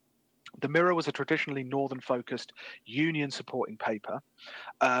 The Mirror was a traditionally northern-focused, union-supporting paper,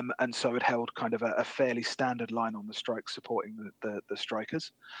 and so it held kind of a fairly standard line on the strike, supporting the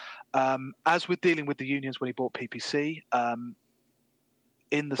strikers. As with dealing with the unions when he bought PPC,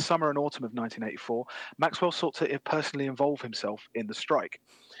 in the summer and autumn of 1984, Maxwell sought to personally involve himself in the strike.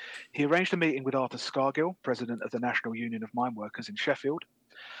 He arranged a meeting with Arthur Scargill, president of the National Union of Mine Workers in Sheffield.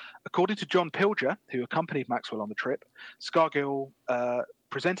 According to John Pilger, who accompanied Maxwell on the trip, Scargill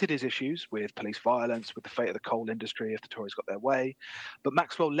presented his issues with police violence, with the fate of the coal industry if the Tories got their way, but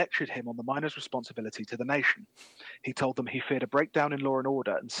Maxwell lectured him on the miners' responsibility to the nation. He told them he feared a breakdown in law and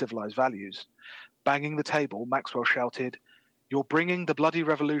order and civilized values. Banging the table, Maxwell shouted, "You're bringing the bloody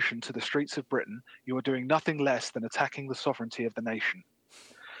revolution to the streets of Britain. You are doing nothing less than attacking the sovereignty of the nation."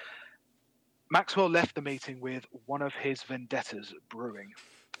 Maxwell left the meeting with one of his vendettas brewing.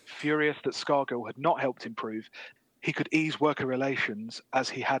 Furious that Scargill had not helped improve, he could ease worker relations as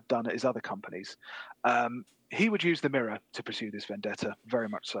he had done at his other companies. He would use the Mirror to pursue this vendetta, very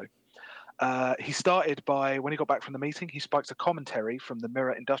much so. He started by, when he got back from the meeting, he spiked a commentary from the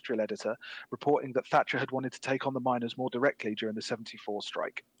Mirror industrial editor reporting that Thatcher had wanted to take on the miners more directly during the 74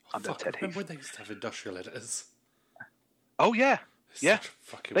 strike under Ted Heath. Remember when they used to have industrial editors? Oh, yeah. It's yeah. such a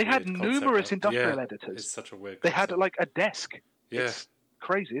fucking they had weird concept, numerous right? industrial editors. It's such a weird They concept. had like a desk. Yeah. It's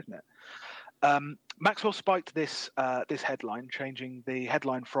crazy, isn't it? Maxwell spiked this headline, changing the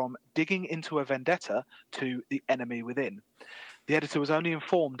headline from "Digging into a Vendetta" to "The Enemy Within." The editor was only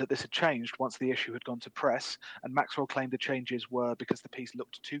informed that this had changed once the issue had gone to press, and Maxwell claimed the changes were because the piece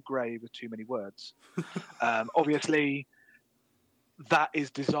looked too grey with too many words. Obviously, that is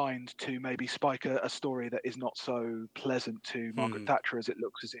designed to maybe spike a story that is not so pleasant to Margaret Thatcher, as it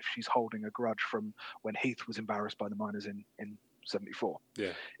looks as if she's holding a grudge from when Heath was embarrassed by the miners in 74,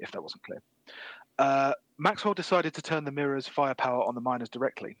 if that wasn't clear. Maxwell decided to turn the Mirror's firepower on the miners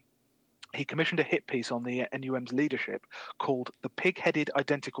directly. He commissioned a hit piece on the NUM's leadership called The Pig-Headed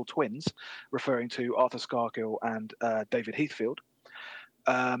Identical Twins, referring to Arthur Scargill and David Heathfield.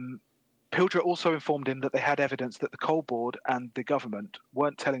 Pilger also informed him that they had evidence that the Coal Board and the government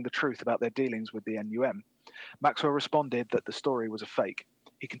weren't telling the truth about their dealings with the NUM. Maxwell responded that the story was a fake.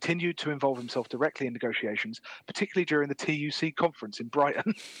 He continued to involve himself directly in negotiations, particularly during the TUC conference in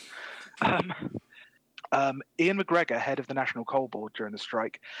Brighton. Ian McGregor, head of the National Coal Board during the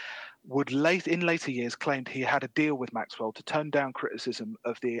strike, would in later years claimed he had a deal with Maxwell to turn down criticism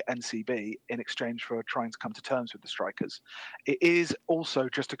of the NCB in exchange for trying to come to terms with the strikers. It is also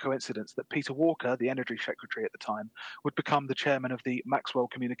just a coincidence that Peter Walker, the Energy Secretary at the time, would become the chairman of the Maxwell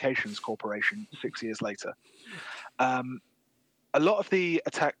Communications Corporation 6 years later. A lot of the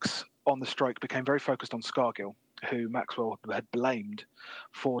attacks on the strike became very focused on Scargill, who Maxwell had blamed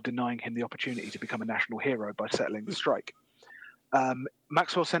for denying him the opportunity to become a national hero by settling the strike.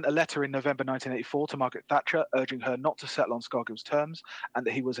 Maxwell sent a letter in November 1984 to Margaret Thatcher urging her not to settle on Scargill's terms and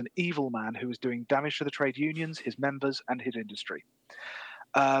that he was an evil man who was doing damage to the trade unions, his members, and his industry.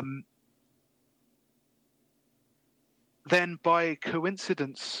 Then, by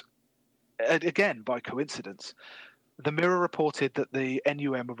coincidence, the Mirror reported that the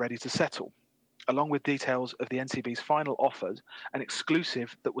NUM were ready to settle, along with details of the NCB's final offers, an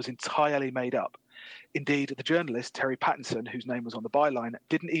exclusive that was entirely made up. Indeed, the journalist, Terry Pattinson, whose name was on the byline,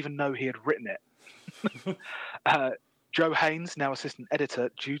 didn't even know he had written it. Joe Haynes, now assistant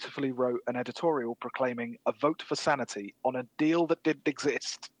editor, dutifully wrote an editorial proclaiming a vote for sanity on a deal that didn't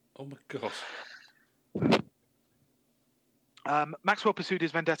exist. Oh my God. Maxwell pursued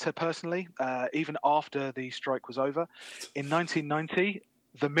his vendetta personally, even after the strike was over. In 1990,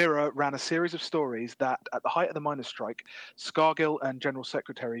 the Mirror ran a series of stories that, at the height of the miners' strike, Scargill and General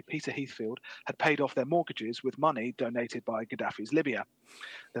Secretary Peter Heathfield had paid off their mortgages with money donated by Gaddafi's Libya.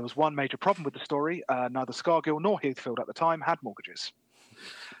 There was one major problem with the story. Neither Scargill nor Heathfield at the time had mortgages.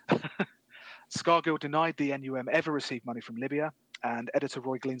 Scargill denied the NUM ever received money from Libya, and editor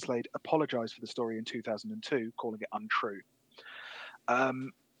Roy Greenslade apologised for the story in 2002, calling it untrue.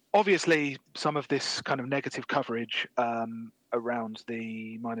 Obviously, some of this kind of negative coverage around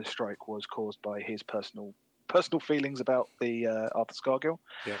the miners' strike was caused by his personal feelings about the Arthur Scargill.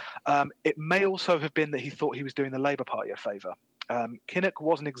 Yeah. It may also have been that he thought he was doing the Labour Party a favour. Kinnock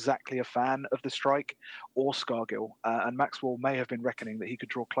wasn't exactly a fan of the strike or Scargill, and Maxwell may have been reckoning that he could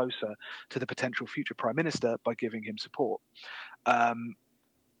draw closer to the potential future Prime Minister by giving him support. And,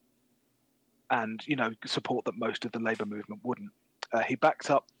 support that most of the Labour movement wouldn't. He backed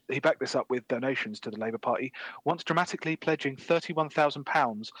this up with donations to the Labour Party, once dramatically pledging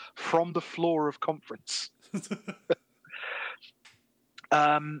 £31,000 from the floor of conference. Was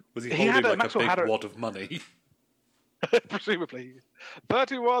he holding a big wad of money? Presumably.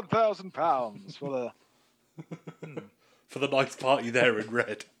 £31,000 for the... For the nice party there in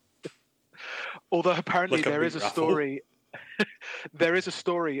red. Although apparently there is a story... there is a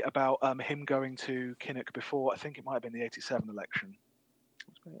story about him going to Kinnock before, I think it might have been the 87 election.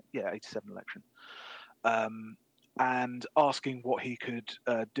 Yeah, 87 election. And asking what he could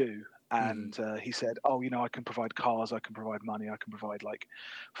do. And he said, I can provide cars, I can provide money, I can provide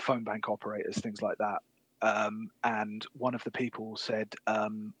phone bank operators, things like that. And one of the people said,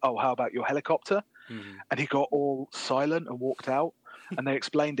 how about your helicopter? And he got all silent and walked out. And they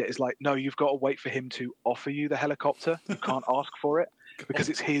explained it as no, you've got to wait for him to offer you the helicopter. You can't ask for it because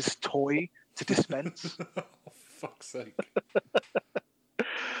it's his toy to dispense. Oh, fuck's sake.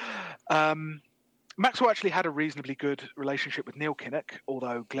 Maxwell actually had a reasonably good relationship with Neil Kinnock,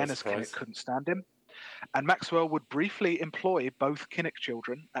 although Glenys Kinnock couldn't stand him. And Maxwell would briefly employ both Kinnock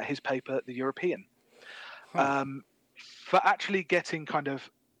children at his paper, The European. For actually getting kind of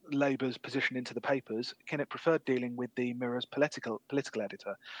Labour's position into the papers, Kinnock preferred dealing with the Mirror's political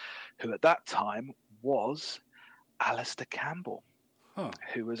editor, who at that time was Alistair Campbell,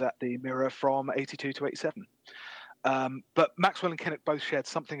 who was at the Mirror from 82 to 87. But Maxwell and Kinnock both shared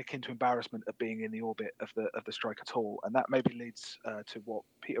something akin to embarrassment at being in the orbit of the strike at all, and that maybe leads to what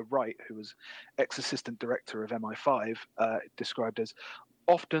Peter Wright, who was ex-assistant director of MI5, described as,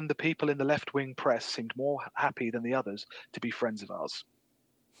 often the people in the left-wing press seemed more happy than the others to be friends of ours.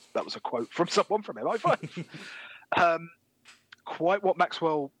 That was a quote from someone from MI5. Quite what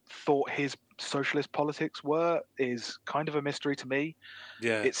Maxwell thought his socialist politics were is kind of a mystery to me.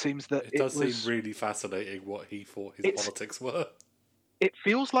 Yeah, it seems that it does seem really fascinating what he thought his politics were. it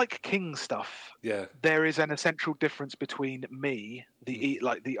feels like King stuff. Yeah. There is an essential difference between me, the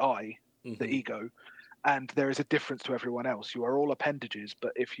I, the ego, and there is a difference to everyone else. You are all appendages,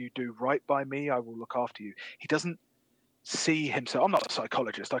 but if you do right by me, I will look after you. He doesn't see himself. I'm not a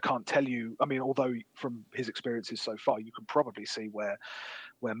psychologist. I can't tell you. I mean, although from his experiences so far, you can probably see where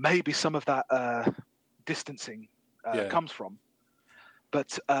maybe some of that distancing comes from.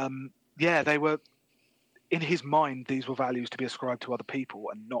 But they were, in his mind, these were values to be ascribed to other people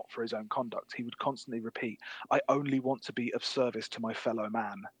and not for his own conduct. He would constantly repeat, "I only want to be of service to my fellow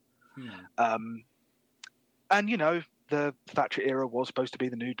man." And the Thatcher era was supposed to be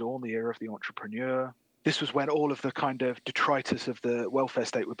the new dawn, the era of the entrepreneur. This was when all of the kind of detritus of the welfare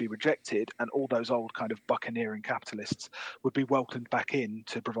state would be rejected, and all those old kind of buccaneering capitalists would be welcomed back in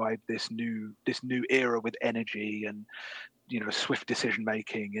to provide this new era with energy and swift decision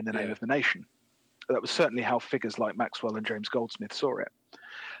making in the name of the nation. That was certainly how figures like Maxwell and James Goldsmith saw it.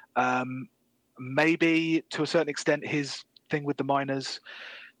 Maybe to a certain extent, his thing with the miners.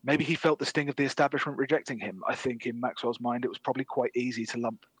 Maybe he felt the sting of the establishment rejecting him. I think in Maxwell's mind, it was probably quite easy to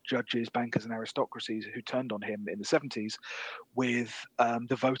lump judges, bankers, and aristocracies who turned on him in the 70s with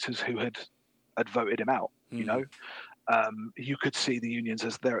the voters who had voted him out. You could see the unions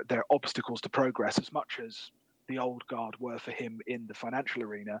as their obstacles to progress as much as the old guard were for him in the financial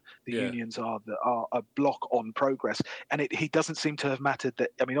arena. The unions are a block on progress, and he doesn't seem to have mattered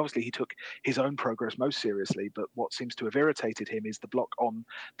that. I mean, obviously he took his own progress most seriously, but what seems to have irritated him is the block on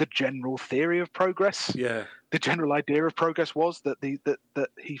the general theory of progress. Yeah, the general idea of progress was that that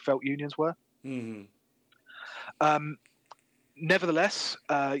he felt unions were. Nevertheless,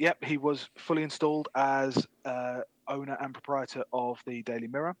 he was fully installed as owner and proprietor of the Daily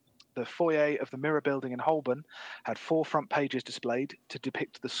Mirror. The foyer of the Mirror building in Holborn had 4 front pages displayed to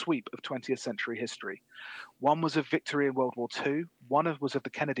depict the sweep of 20th century history. One was of victory in World War II, one was of the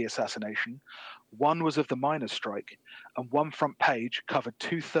Kennedy assassination, one was of the miners' strike, and one front page covered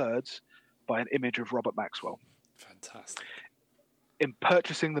 2/3 by an image of Robert Maxwell. Fantastic. In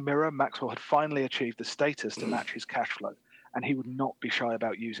purchasing the Mirror, Maxwell had finally achieved the status to match his cash flow, and he would not be shy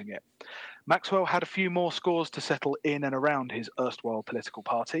about using it. Maxwell had a few more scores to settle in and around his erstwhile political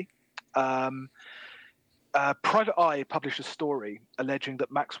party. Private Eye published a story alleging that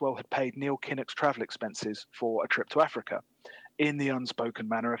Maxwell had paid Neil Kinnock's travel expenses for a trip to Africa, in the unspoken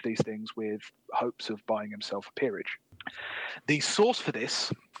manner of these things, with hopes of buying himself a peerage. The source for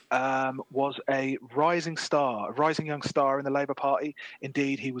this was a rising young star in the Labour Party.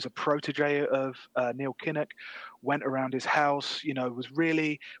 Indeed, he was a protege of Neil Kinnock, went around his house, was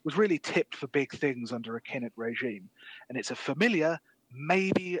really tipped for big things under a Kinnock regime. And it's a familiar,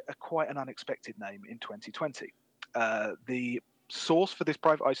 maybe quite an unexpected name in 2020. The source for this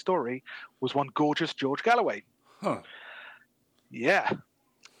Private Eye story was one gorgeous George Galloway. Yeah.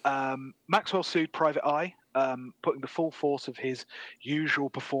 Maxwell sued Private Eye, putting the full force of his usual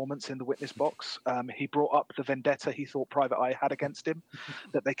performance in the witness box. He brought up the vendetta he thought Private Eye had against him,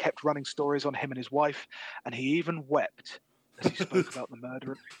 that they kept running stories on him and his wife, and he even wept as he spoke about the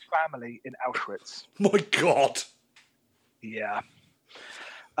murder of his family in Auschwitz. My God! Yeah.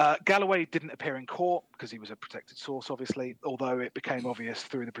 Galloway didn't appear in court because he was a protected source, obviously, although it became obvious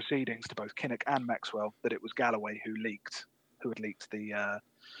through the proceedings to both Kinnock and Maxwell that it was Galloway who had leaked the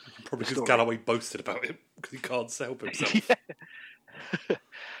probably because Galloway boasted about it because he can't help himself. Yeah.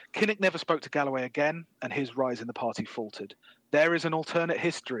 Kinnock never spoke to Galloway again, and his rise in the party faltered. There is an alternate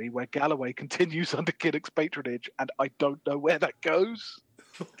history where Galloway continues under Kinnock's patronage, and I don't know where that goes.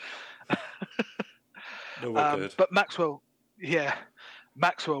 Nowhere good. But Maxwell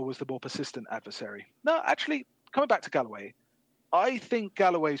was the more persistent adversary. No, actually, coming back to Galloway, I think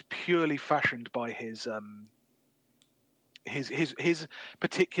Galloway's purely fashioned by his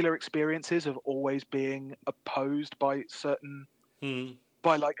particular experiences of always being opposed by certain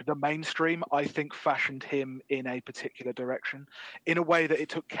by like the mainstream. I think fashioned him in a particular direction in a way that it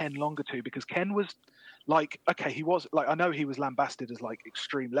took Ken longer to, because Ken was like, okay, he was like, I know he was lambasted as like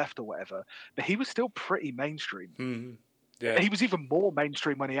extreme left or whatever, but he was still pretty mainstream. Yeah. He was even more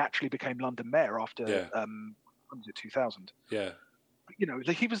mainstream when he actually became London mayor after when was it, 2000? Yeah.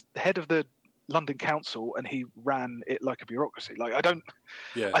 He was head of the London Council and he ran it like a bureaucracy. Like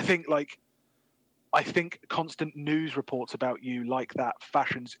I think constant news reports about you like that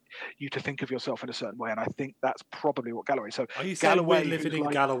fashions you to think of yourself in a certain way, and I think that's probably what Galloway. So are you saying we're living in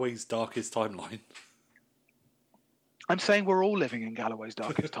Galloway's darkest timeline? I'm saying we're all living in Galloway's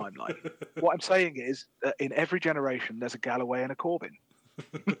darkest timeline. What I'm saying is that in every generation there's a Galloway and a Corbyn.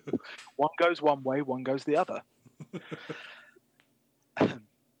 One goes one way, one goes the other.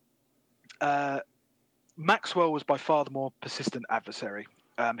 Maxwell was by far the more persistent adversary.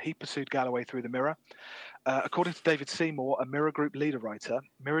 He pursued Galloway through the Mirror. According to David Seymour, a Mirror Group leader writer,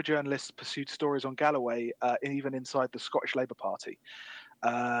 Mirror journalists pursued stories on Galloway even inside the Scottish Labour Party.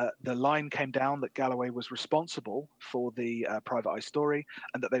 The line came down that Galloway was responsible for the Private Eye story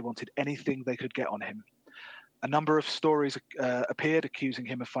and that they wanted anything they could get on him. A number of stories appeared accusing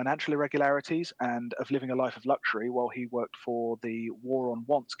him of financial irregularities and of living a life of luxury while he worked for the War on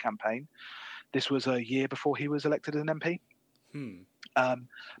Wants campaign. This was a year before he was elected as an MP.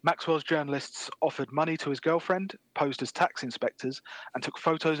 Maxwell's journalists offered money to his girlfriend, posed as tax inspectors, and took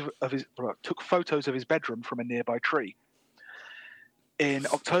photos of his bedroom from a nearby tree. In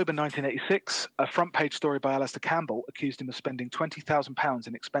October 1986, a front-page story by Alistair Campbell accused him of spending £20,000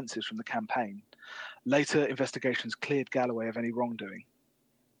 in expenses from the campaign. Later investigations cleared Galloway of any wrongdoing.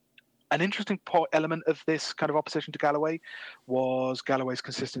 An interesting element of this kind of opposition to Galloway was Galloway's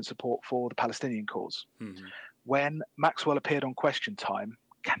consistent support for the Palestinian cause. Mm-hmm. When Maxwell appeared on Question Time,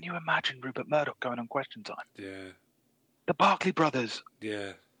 can you imagine Rupert Murdoch going on Question Time? Yeah. The Barclay brothers.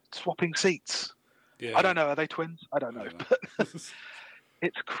 Yeah. Swapping seats. Yeah. I don't know. Are they twins? I don't know. But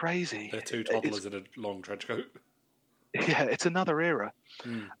it's crazy. They're two toddlers in a long trench coat. Yeah, it's another era.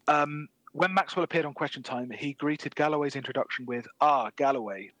 When Maxwell appeared on Question Time, he greeted Galloway's introduction with,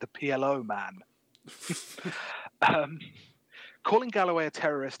 Galloway, the PLO man. Calling Galloway a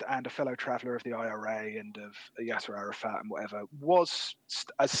terrorist and a fellow traveller of the IRA and of Yasser Arafat and whatever was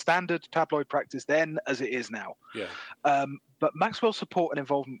as standard tabloid practice then as it is now. Yeah. But Maxwell's support and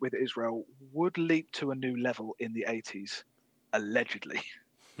involvement with Israel would leap to a new level in the 80s, allegedly.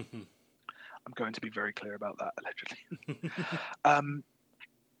 I'm going to be very clear about that, allegedly.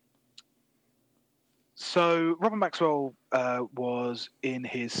 So Robert Maxwell was in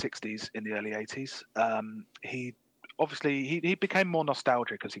his 60s in the early 80s. He became more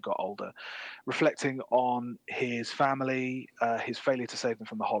nostalgic as he got older, reflecting on his family, his failure to save them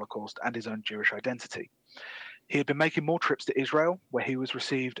from the Holocaust, and his own Jewish identity. He had been making more trips to Israel, where he was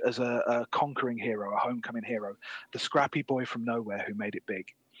received as a conquering hero, a homecoming hero, the scrappy boy from nowhere who made it big.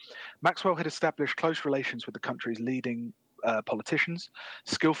 Maxwell had established close relations with the country's leading politicians.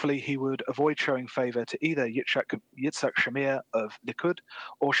 Skillfully, he would avoid showing favour to either Yitzhak Shamir of Likud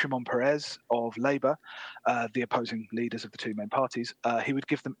or Shimon Peres of Labour, the opposing leaders of the two main parties. He would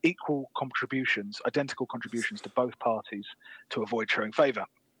give them identical contributions to both parties to avoid showing favour.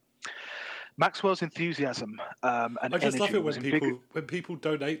 Maxwell's enthusiasm and I just love it when people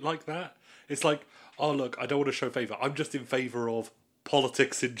donate like that. It's like, oh look, I don't want to show favour. I'm just in favour of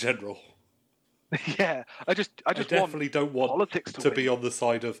politics in general. Yeah, I definitely don't want politics to be on the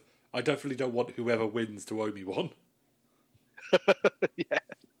side of. I definitely don't want whoever wins to owe me one.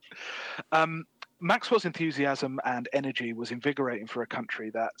 Yeah. Maxwell's enthusiasm and energy was invigorating for a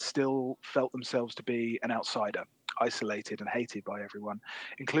country that still felt themselves to be an outsider, isolated and hated by everyone,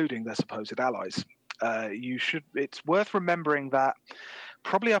 including their supposed allies. It's worth remembering that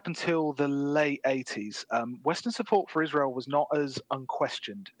probably up until the late 80s, Western support for Israel was not as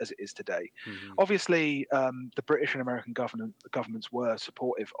unquestioned as it is today. Mm-hmm. Obviously, the British and American governments were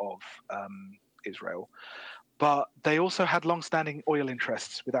supportive of Israel, but they also had long-standing oil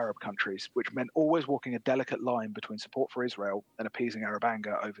interests with Arab countries, which meant always walking a delicate line between support for Israel and appeasing Arab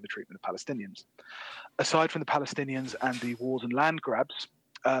anger over the treatment of Palestinians. Aside from the Palestinians and the wars and land grabs,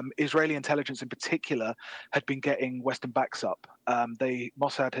 Israeli intelligence in particular had been getting Western backs up.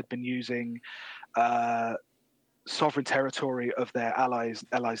 Mossad had been using sovereign territory of their allies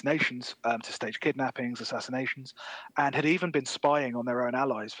nations to stage kidnappings, assassinations, and had even been spying on their own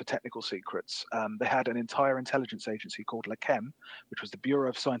allies for technical secrets. They had an entire intelligence agency called LACHEM, which was the Bureau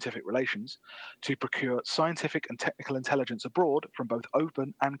of Scientific Relations, to procure scientific and technical intelligence abroad from both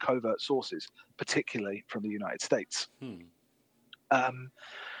open and covert sources, particularly from the United States.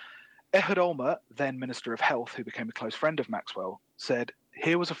 Ehud Olmert, then Minister of Health, who became a close friend of Maxwell, said,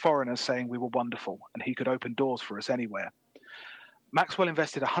 "Here was a foreigner saying we were wonderful and he could open doors for us anywhere." Maxwell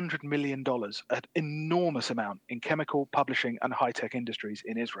invested $100 million, an enormous amount, in chemical, publishing and high-tech industries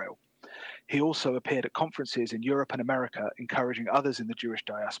in Israel. He also appeared at conferences in Europe and America, encouraging others in the Jewish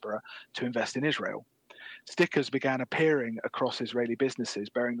diaspora to invest in Israel. Stickers began appearing across Israeli businesses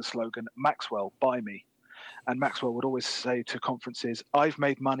bearing the slogan, "Maxwell, buy me." And Maxwell would always say to conferences, "I've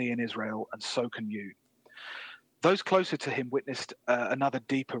made money in Israel and so can you." Those closer to him witnessed another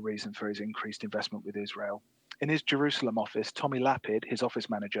deeper reason for his increased investment with Israel. In his Jerusalem office, Tommy Lapid, his office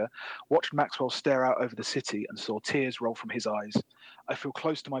manager, watched Maxwell stare out over the city and saw tears roll from his eyes. "I feel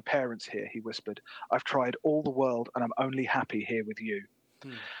close to my parents here," he whispered. "I've tried all the world and I'm only happy here with you."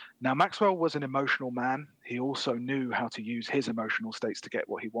 Now, Maxwell was an emotional man. He also knew how to use his emotional states to get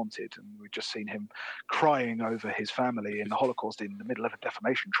what he wanted. And we've just seen him crying over his family in the Holocaust in the middle of a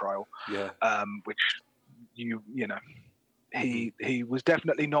defamation trial, which he was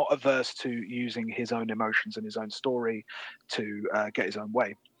definitely not averse to using his own emotions and his own story to get his own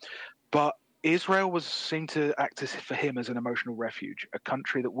way. But Israel seemed to act for him as an emotional refuge, a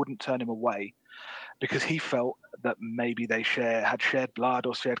country that wouldn't turn him away, because he felt that maybe they had shared blood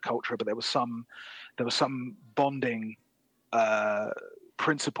or shared culture, but there was some bonding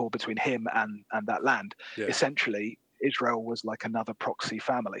principle between him and that land. Yeah. Essentially, Israel was like another proxy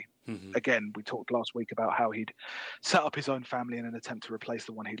family. Mm-hmm. Again, we talked last week about how he'd set up his own family in an attempt to replace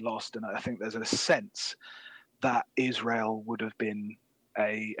the one he'd lost, and I think there's a sense that Israel would have been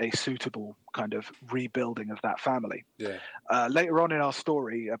a suitable kind of rebuilding of that family. Yeah. Later on in our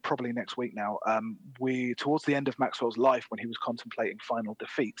story, probably next week now, towards the end of Maxwell's life, when he was contemplating final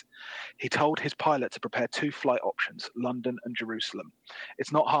defeat, he told his pilot to prepare 2 flight options, London and Jerusalem.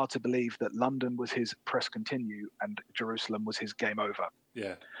 It's not hard to believe that London was his press continue and Jerusalem was his game over.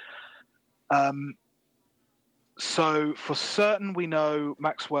 Yeah. So for certain, we know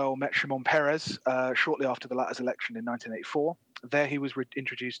Maxwell met Shimon Peres shortly after the latter's election in 1984. There he was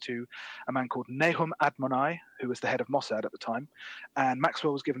introduced to a man called Nahum Admonai, who was the head of Mossad at the time, and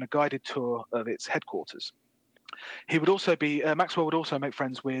Maxwell was given a guided tour of its headquarters. Maxwell would also make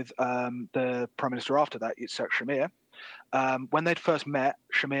friends with the prime minister after that, Yitzhak Shamir. When they'd first met,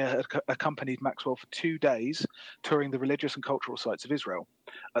 Shamir had accompanied Maxwell for 2 days, touring the religious and cultural sites of Israel.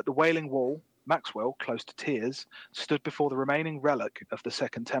 At the Wailing Wall, Maxwell, close to tears, stood before the remaining relic of the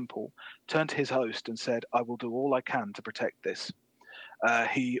Second Temple, turned to his host and said, "I will do all I can to protect this."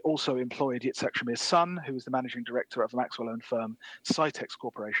 He also employed Yitzhak Shamir's son, who was the managing director of the Maxwell-owned firm Cytex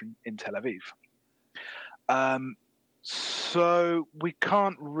Corporation in Tel Aviv. So we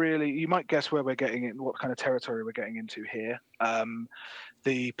can't really, you might guess where we're getting in, what kind of territory we're getting into here.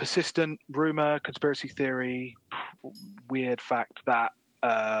 The persistent rumor, conspiracy theory, weird fact that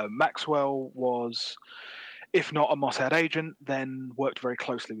Maxwell was, if not a Mossad agent, then worked very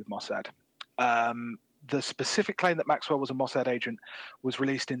closely with Mossad. The specific claim that Maxwell was a Mossad agent was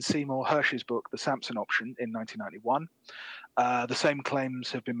released in Seymour Hersh's book, The Samson Option, in 1991. The same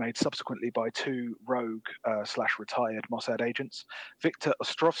claims have been made subsequently by 2 rogue / retired Mossad agents, Victor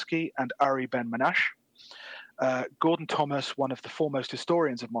Ostrovsky and Ari Ben-Menash. Gordon Thomas, one of the foremost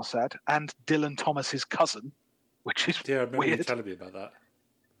historians of Mossad, and Dylan Thomas's cousin, which is I remember weird. you telling me about that.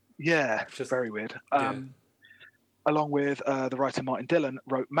 Yeah, very weird. Along with the writer Martin Dillon,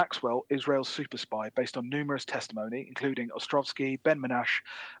 wrote Maxwell, Israel's super spy, based on numerous testimony, including Ostrovsky, Ben-Menash,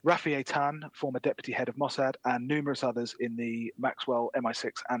 Rafi Eitan, former deputy head of Mossad, and numerous others in the Maxwell,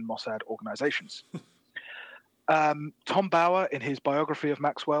 MI6, and Mossad organizations. Tom Bauer, in his biography of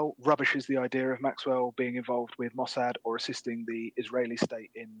Maxwell, rubbishes the idea of Maxwell being involved with Mossad or assisting the Israeli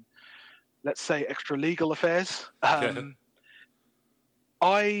state in, let's say, extra-legal affairs.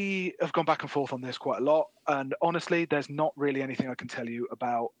 I have gone back and forth on this quite a lot, and honestly, there's not really anything I can tell you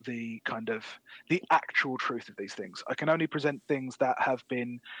about the actual truth of these things. I can only present things that have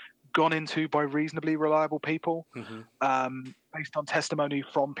been gone into by reasonably reliable people, based on testimony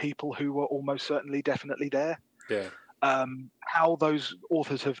from people who were almost certainly definitely there. Yeah. How those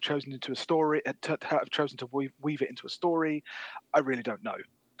authors have chosen to weave it into a story, I really don't know.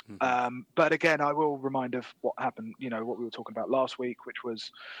 But again, I will remind of what happened, what we were talking about last week, which was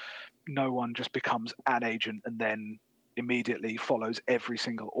no one just becomes an agent and then immediately follows every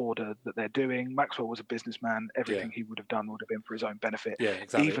single order that they're doing. Maxwell was a businessman. Everything he would have done would have been for his own benefit. Yeah,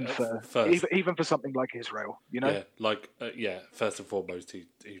 exactly. Even for something like Israel, Yeah, first and foremost, he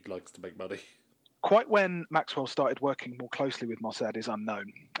likes to make money. Quite when Maxwell started working more closely with Mossad is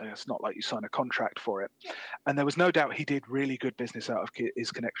unknown. It's not like you sign a contract for it. And there was no doubt he did really good business out of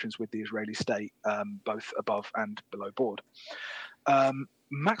his connections with the Israeli state, both above and below board.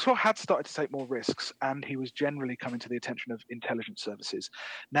 Maxwell had started to take more risks, and he was generally coming to the attention of intelligence services.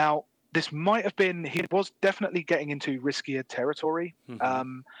 Now, this might have been, he was definitely getting into riskier territory,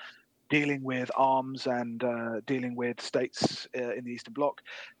 dealing with arms and dealing with states in the Eastern Bloc.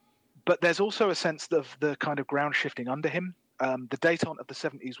 But there's also a sense of the kind of ground shifting under him. The détente of the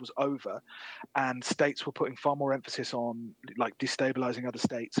 70s was over, and states were putting far more emphasis on like destabilizing other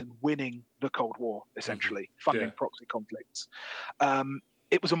states and winning the Cold War, essentially, funding proxy conflicts.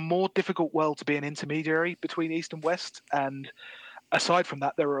 It was a more difficult world to be an intermediary between East and West. And aside from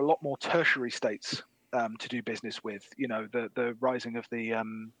that, there were a lot more tertiary states to do business with. The rising of the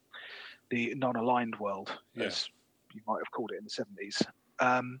non-aligned world, as you might have called it in the 70s.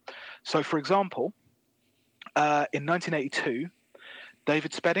 So, for example, in 1982,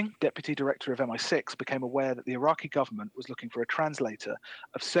 David Spedding, deputy director of MI6, became aware that the Iraqi government was looking for a translator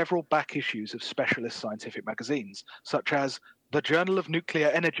of several back issues of specialist scientific magazines, such as the Journal of Nuclear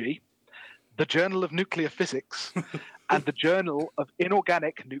Energy, the Journal of Nuclear Physics, and the Journal of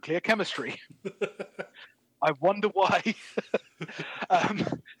Inorganic Nuclear Chemistry. I wonder why.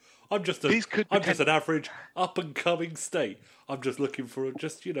 I'm just an average up and coming state. I'm just looking for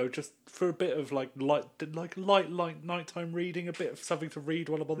just for a bit of light nighttime reading, a bit of something to read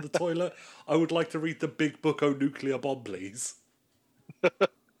while I'm on the toilet. I would like to read the Big Book O Nuclear Bomb, please.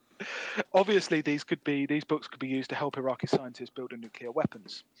 Obviously, these books could be used to help Iraqi scientists build nuclear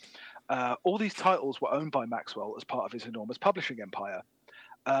weapons. All these titles were owned by Maxwell as part of his enormous publishing empire.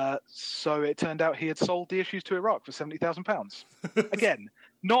 So it turned out he had sold the issues to Iraq for £70,000. Again,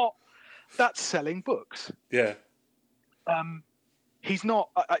 that's selling books. Yeah. He's not.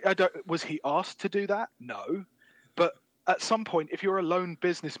 I don't. Was he asked to do that? No. But at some point, if you're a lone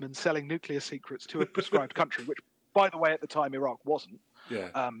businessman selling nuclear secrets to a prescribed country, which, by the way, at the time Iraq wasn't. Yeah.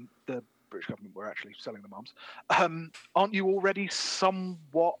 The British government were actually selling them arms. Aren't you already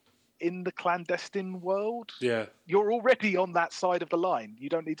somewhat in the clandestine world? Yeah. You're already on that side of the line. You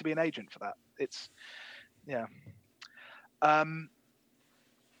don't need to be an agent for that. Yeah.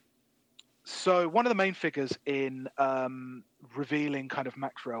 So one of the main figures in revealing kind of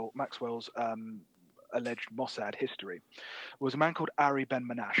Maxwell's alleged Mossad history was a man called Ari Ben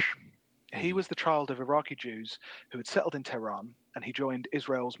Manash. He was the child of Iraqi Jews who had settled in Tehran, and he joined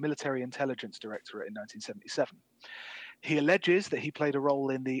Israel's Military Intelligence Directorate in 1977. He alleges that he played a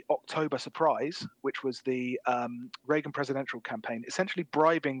role in the October Surprise, which was the Reagan presidential campaign, essentially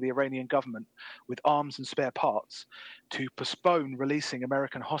bribing the Iranian government with arms and spare parts to postpone releasing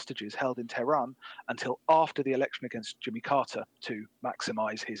American hostages held in Tehran until after the election against Jimmy Carter to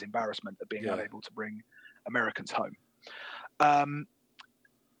maximize his embarrassment of being unable to bring Americans home.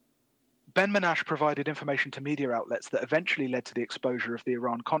 Ben Manash provided information to media outlets that eventually led to the exposure of the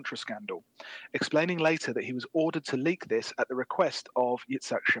Iran-Contra scandal, explaining later that he was ordered to leak this at the request of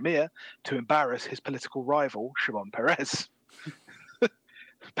Yitzhak Shamir to embarrass his political rival, Shimon Peres.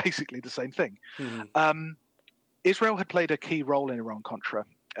 Basically the same thing. Mm-hmm. Israel had played a key role in Iran-Contra,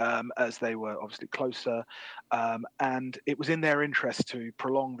 as they were obviously closer, and it was in their interest to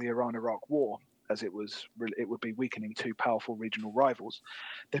prolong the Iran-Iraq war, as it would be weakening two powerful regional rivals.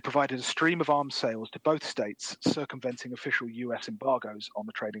 They provided a stream of arms sales to both states, circumventing official US embargoes on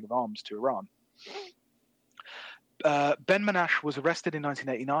the trading of arms to Iran. Ben Manash was arrested in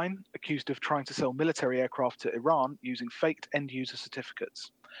 1989, accused of trying to sell military aircraft to Iran using faked end-user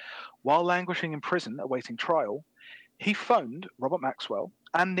certificates. While languishing in prison awaiting trial, he phoned Robert Maxwell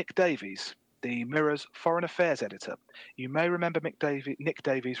and Nick Davies, the Mirror's foreign affairs editor. You may remember Nick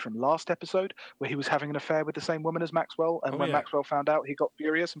Davies from last episode, where he was having an affair with the same woman as Maxwell, and Maxwell found out, he got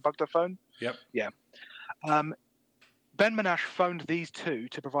furious and bugged her phone. Yep. Yeah. Ben Manash phoned these two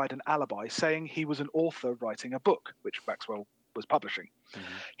to provide an alibi, saying he was an author writing a book, which Maxwell was publishing.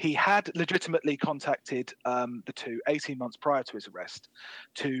 Mm-hmm. He had legitimately contacted the two 18 months prior to his arrest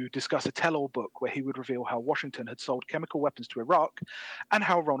to discuss a tell-all book where he would reveal how Washington had sold chemical weapons to Iraq and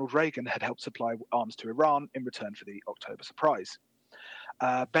how Ronald Reagan had helped supply arms to Iran in return for the October Surprise.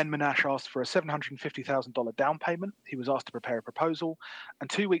 Ben Manash asked for a $750,000 down payment. He was asked to prepare a proposal, and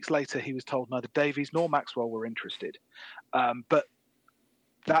 2 weeks later he was told neither Davies nor Maxwell were interested. But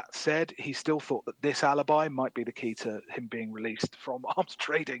that said, he still thought that this alibi might be the key to him being released from arms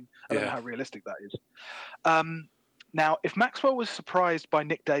trading. I don't know how realistic that is. Now, if Maxwell was surprised by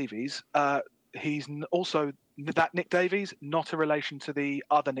Nick Davies, he's also that Nick Davies, not a relation to the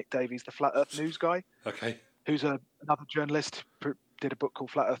other Nick Davies, the Flat Earth News guy. Okay. Who's another journalist, did a book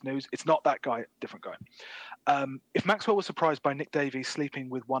called Flat Earth News. It's not that guy, different guy. If Maxwell was surprised by Nick Davies sleeping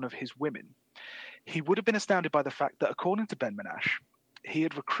with one of his women, he would have been astounded by the fact that, according to Ben Manash, he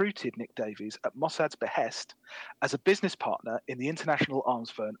had recruited Nick Davies at Mossad's behest as a business partner in the international arms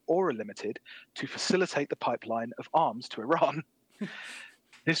firm Aura Limited to facilitate the pipeline of arms to Iran.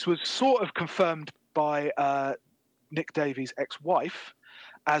 This was sort of confirmed by Nick Davies' ex-wife,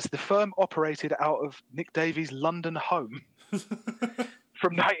 as the firm operated out of Nick Davies' London home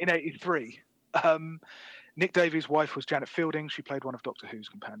from 1983. Nick Davies' wife was Janet Fielding. She played one of Doctor Who's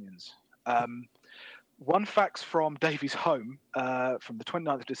companions. One fax from Davies' home from the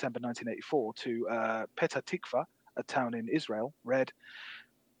 29th of December 1984 to Petah Tikva, a town in Israel, read,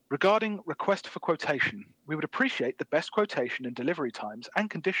 "Regarding request for quotation, we would appreciate the best quotation and delivery times and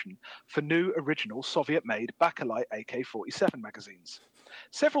condition for new original Soviet-made Bakelite AK-47 magazines.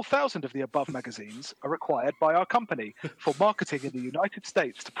 Several thousand of the above magazines are required by our company for marketing in the United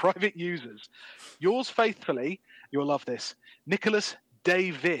States to private users. Yours faithfully," you'll love this, "Nicholas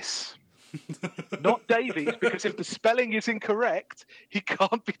Davis. Not Davies, because if the spelling is incorrect, he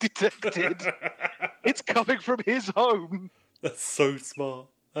can't be detected. It's coming from his home. That's so smart.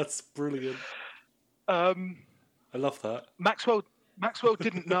 That's brilliant. I love that. Maxwell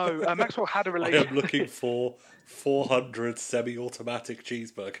didn't know. Maxwell had a I relationship. am looking for 400 semi-automatic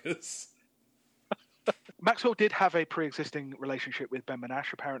cheeseburgers. Maxwell did have a pre-existing relationship with Ben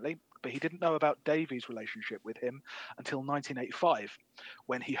Monash, apparently, but he didn't know about Davies' relationship with him until 1985,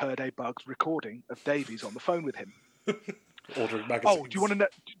 when he heard a Bugs recording of Davies on the phone with him. Ordering magazines. Oh, do you want to know?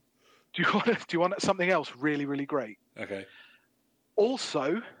 Do you want something else really, really great? Okay.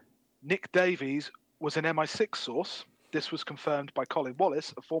 Also, Nick Davies was an MI6 source. This was confirmed by Colin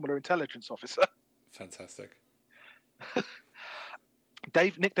Wallace, a former intelligence officer. Fantastic.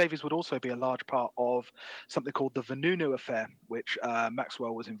 Nick Davies would also be a large part of something called the Vanunu affair, which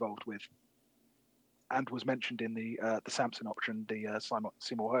Maxwell was involved with, and was mentioned in the Samson option, the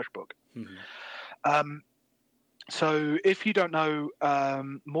Seymour Hersh book. Mm-hmm. So, if you don't know,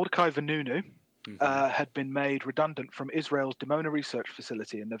 Mordecai Vanunu had been made redundant from Israel's Dimona research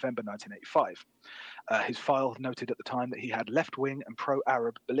facility in November 1985. His file noted at the time that he had left-wing and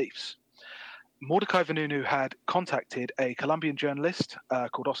pro-Arab beliefs. Mordecai Vanunu had contacted a Colombian journalist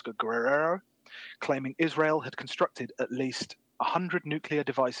called Oscar Guerrero, claiming Israel had constructed at least 100 nuclear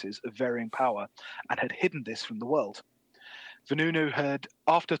devices of varying power and had hidden this from the world.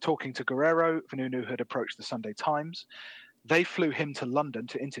 After talking to Guerrero, Vanunu had approached the Sunday Times. They flew him to London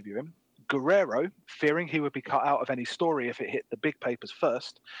to interview him. Guerrero, fearing he would be cut out of any story if it hit the big papers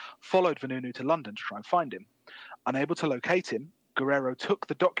first, followed Vanunu to London to try and find him. Unable to locate him, Guerrero took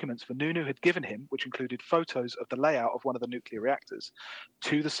the documents Vanunu had given him, which included photos of the layout of one of the nuclear reactors,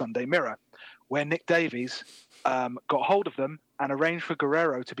 to the Sunday Mirror, where Nick Davies got hold of them and arranged for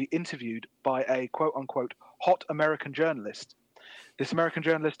Guerrero to be interviewed by a quote-unquote hot American journalist. This American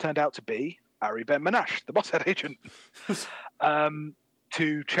journalist turned out to be Ari Ben Monash, the Mossad agent,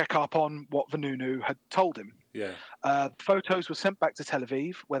 to check up on what Vanunu had told him. Yeah. Photos were sent back to Tel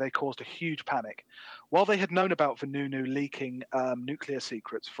Aviv, where they caused a huge panic. While they had known about Vanunu leaking nuclear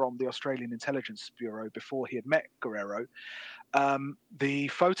secrets from the Australian Intelligence Bureau before he had met Guerrero, the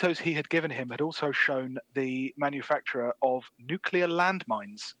photos he had given him had also shown the manufacturer of nuclear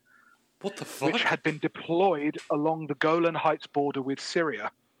landmines. What the fuck? Which had been deployed along the Golan Heights border with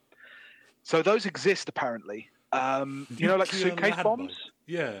Syria. So those exist, apparently. Like suitcase bombs?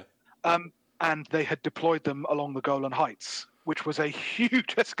 Yeah. And they had deployed them along the Golan Heights, which was a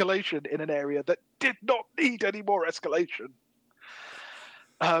huge escalation in an area that did not need any more escalation.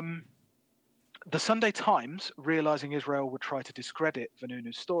 The Sunday Times, realizing Israel would try to discredit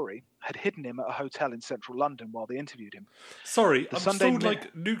Vanunu's story, had hidden him at a hotel in central London while they interviewed him. Sorry, I'm still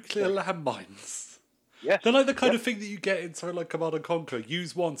like nuclear landmines. Yeah, they're like the kind of thing that you get in something like Command and Conquer.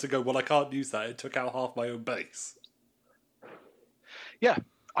 Use one to go, well, I can't use that. It took out half my own base. Yeah,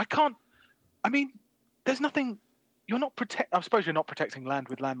 I can't. I mean, there's nothing. You're not I suppose you're not protecting land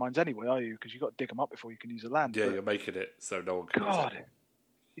with landmines anyway, are you? Because you've got to dig them up before you can use the land. Yeah, you're making it so no one can use it.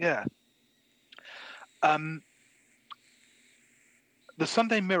 Yeah. The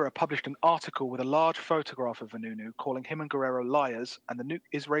Sunday Mirror published an article with a large photograph of Vanunu, calling him and Guerrero liars and the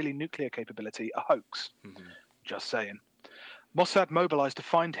Israeli nuclear capability a hoax. Mm-hmm. Just saying. Mossad mobilized to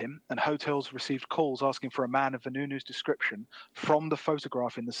find him, and hotels received calls asking for a man of Vanunu's description from the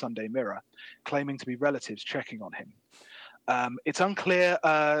photograph in the Sunday Mirror, claiming to be relatives checking on him. It's unclear.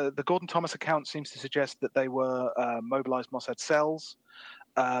 The Gordon Thomas account seems to suggest that they were mobilized Mossad cells,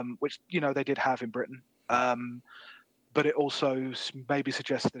 which, they did have in Britain. But it also maybe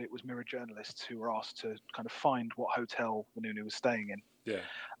suggests that it was Mirror journalists who were asked to kind of find what hotel Vanunu was staying in.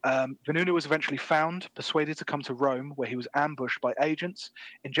 Yeah. Vanunu was eventually found, persuaded to come to Rome, where he was ambushed by agents,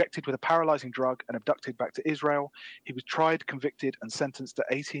 injected with a paralyzing drug, and abducted back to Israel. He was tried, convicted, and sentenced to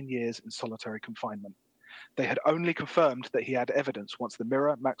 18 years in solitary confinement. They had only confirmed that he had evidence once the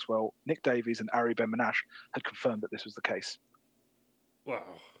Mirror, Maxwell, Nick Davies, and Ari Ben Monash had confirmed that this was the case. Wow.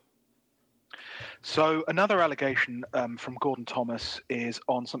 So another allegation from Gordon Thomas is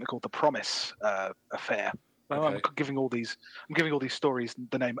on something called the Promise affair. Okay. I'm giving all these stories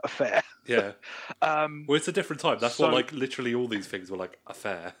the name affair. Yeah. Well, it's a different time. That's what literally all these things were like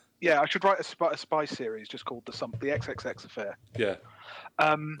affair. Yeah, I should write a spy series just called the XXX affair. Yeah.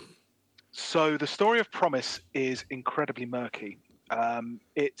 So the story of Promise is incredibly murky.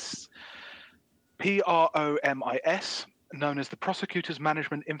 It's PROMIS, known as the Prosecutor's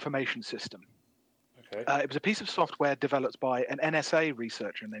Management Information System. Okay. It was a piece of software developed by an NSA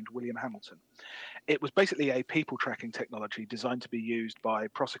researcher named William Hamilton. It was basically a people tracking technology designed to be used by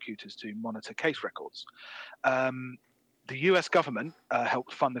prosecutors to monitor case records. The US government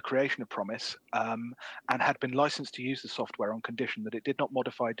helped fund the creation of Promise and had been licensed to use the software on condition that it did not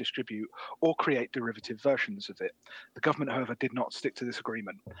modify, distribute, or create derivative versions of it. The government, however, did not stick to this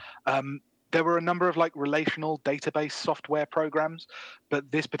agreement. There were a number of relational database software programs, but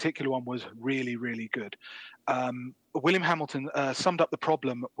this particular one was really, really good. William Hamilton summed up the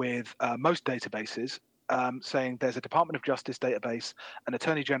problem with most databases, saying there's a Department of Justice database, an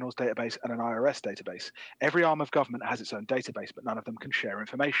Attorney General's database, and an IRS database. Every arm of government has its own database, but none of them can share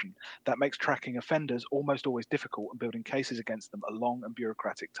information. That makes tracking offenders almost always difficult and building cases against them a long and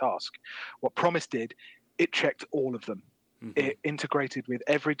bureaucratic task. What Promise did, it checked all of them. Mm-hmm. It integrated with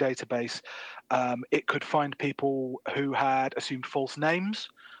every database. It could find people who had assumed false names.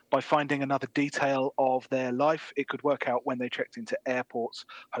 By finding another detail of their life, it could work out when they checked into airports,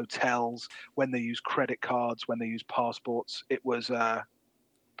 hotels, when they used credit cards, when they used passports. It was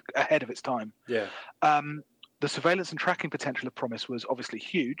ahead of its time. Yeah. The surveillance and tracking potential of Promise was obviously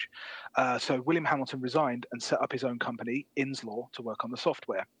huge. So William Hamilton resigned and set up his own company, Inslaw, to work on the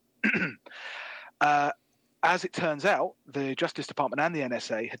software. As it turns out, the Justice Department and the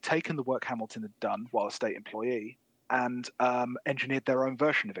NSA had taken the work Hamilton had done while a state employee and engineered their own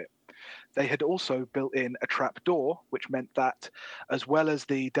version of it. They had also built in a trap door, which meant that as well as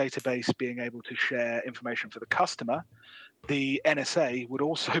the database being able to share information for the customer, the NSA would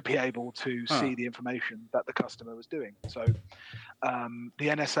also be able to see the information that the customer was doing. So the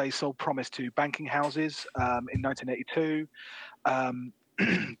NSA sold Promise to banking houses in 1982.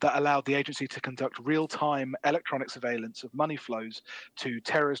 That allowed the agency to conduct real-time electronic surveillance of money flows to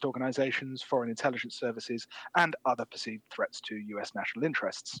terrorist organizations, foreign intelligence services, and other perceived threats to U.S. national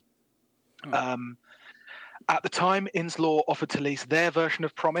interests. At the time, Inslaw offered to lease their version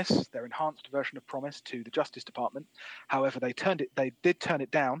of Promise, their enhanced version of Promise, to the Justice Department. However, they did turn it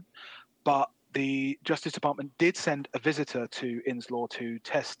down, but the Justice Department did send a visitor to Inslaw to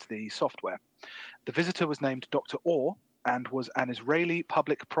test the software. The visitor was named Dr. Orr, and was an Israeli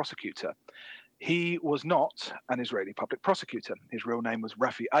public prosecutor. He was not an Israeli public prosecutor. His real name was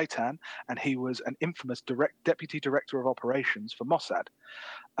Rafi Eitan, and he was an infamous deputy director of operations for Mossad.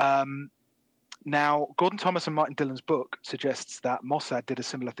 Now, Gordon Thomas and Martin Dillon's book suggests that Mossad did a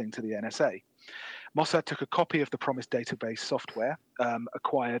similar thing to the NSA. Mossad took a copy of the Promise database software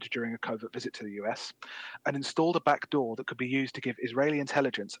acquired during a covert visit to the US and installed a backdoor that could be used to give Israeli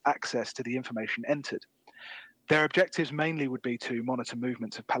intelligence access to the information entered. Their objectives mainly would be to monitor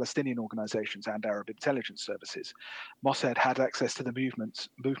movements of Palestinian organizations and Arab intelligence services. Mossad had access to the movements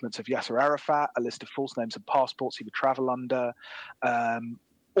of Yasser Arafat, a list of false names and passports he would travel under,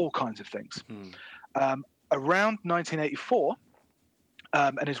 all kinds of things. Around 1984,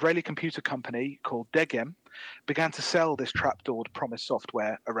 an Israeli computer company called Degem began to sell this trapdoored Promise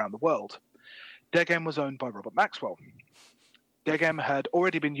software around the world. Degem was owned by Robert Maxwell. Degem had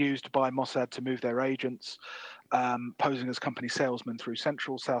already been used by Mossad to move their agents, posing as company salesmen through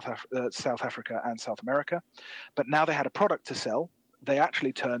Central, South Africa, and South America. But now they had a product to sell. They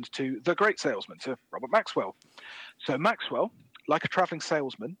actually turned to the great salesman, to Robert Maxwell. So Maxwell, like a traveling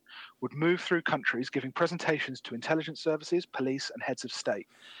salesman, would move through countries giving presentations to intelligence services, police, and heads of state.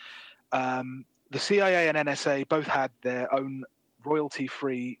 The CIA and NSA both had their own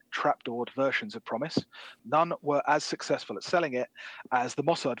royalty-free trapdoored versions of Promise. None were as successful at selling it as the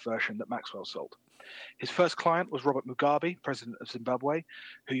Mossad version that Maxwell sold. His first client was Robert Mugabe, president of Zimbabwe,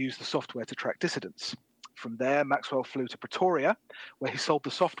 who used the software to track dissidents. From there, Maxwell flew to Pretoria, where he sold the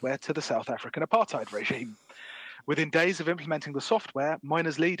software to the South African apartheid regime. Within days of implementing the software,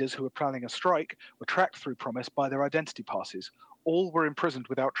 miners' leaders who were planning a strike were tracked through Promise by their identity passes. All were imprisoned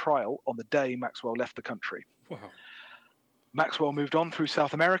without trial on the day Maxwell left the country. Wow. Maxwell moved on through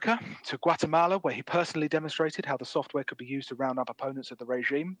South America to Guatemala, where he personally demonstrated how the software could be used to round up opponents of the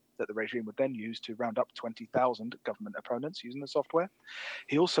regime, that the regime would then use to round up 20,000 government opponents using the software.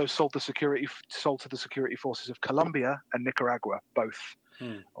 He also sold to the security forces of Colombia and Nicaragua, both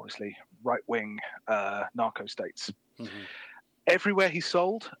obviously right-wing narco states. Mm-hmm. Everywhere he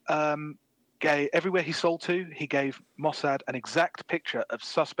sold to, he gave Mossad an exact picture of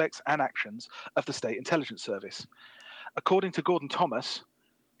suspects and actions of the State Intelligence Service. According to Gordon Thomas,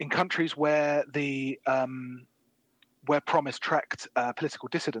 in countries where where Promise tracked political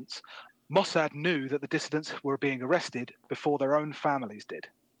dissidents, Mossad knew that the dissidents were being arrested before their own families did.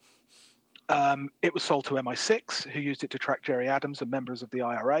 It was sold to MI6, who used it to track Jerry Adams and members of the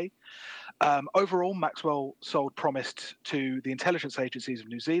IRA. Overall, Maxwell sold Promise to the intelligence agencies of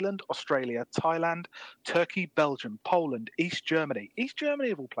New Zealand, Australia, Thailand, Turkey, Belgium, Poland, East Germany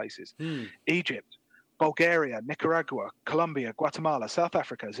of all places, Egypt, Bulgaria, Nicaragua, Colombia, Guatemala, South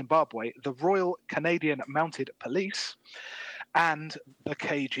Africa, Zimbabwe, the Royal Canadian Mounted Police, and the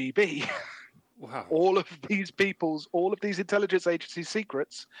KGB. Wow. All of these intelligence agency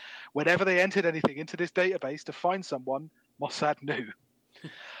secrets, whenever they entered anything into this database to find someone, Mossad knew.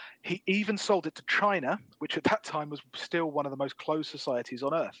 He even sold it to China, which at that time was still one of the most closed societies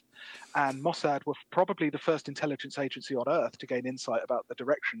on Earth. And Mossad were probably the first intelligence agency on Earth to gain insight about the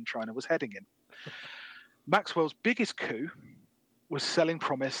direction China was heading in. Maxwell's biggest coup was selling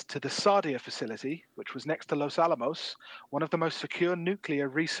promise to the Sardia facility, which was next to Los Alamos, one of the most secure nuclear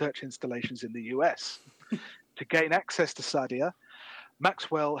research installations in the US. To gain access to Sardia,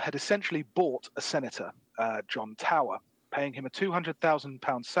 Maxwell had essentially bought a senator, John Tower, paying him a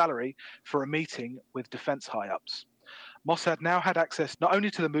 £200,000 salary for a meeting with defense high-ups. Mossad now had access not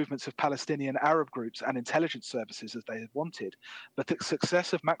only to the movements of Palestinian Arab groups and intelligence services as they had wanted, but the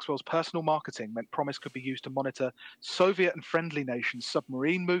success of Maxwell's personal marketing meant promise could be used to monitor Soviet and friendly nations'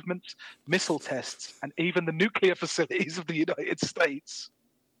 submarine movements, missile tests, and even the nuclear facilities of the United States.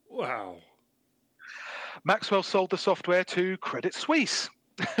 Wow. Maxwell sold the software to Credit Suisse,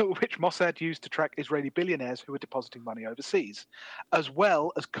 which Mossad used to track Israeli billionaires who were depositing money overseas, as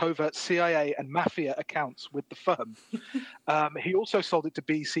well as covert CIA and mafia accounts with the firm. He also sold it to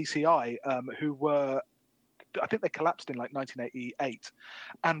BCCI, who were, I think they collapsed in like 1988,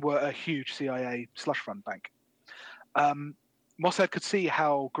 and were a huge CIA slush fund bank. Mossad could see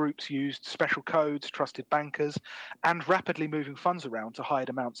how groups used special codes, trusted bankers, and rapidly moving funds around to hide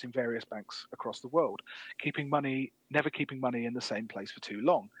amounts in various banks across the world, never keeping money in the same place for too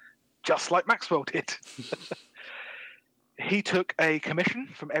long, just like Maxwell did. He took a commission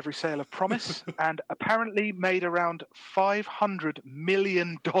from every sale of promise and apparently made around $500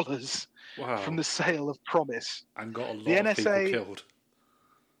 million from the sale of promise. And got a lot of people killed.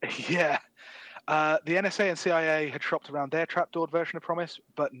 Yeah. The NSA and CIA had shopped around their trapdoored version of promise,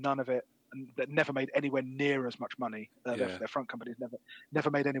 but none of it, that never made anywhere near as much money. Their front companies never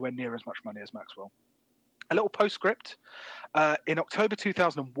made anywhere near as much money as Maxwell. A little postscript. In October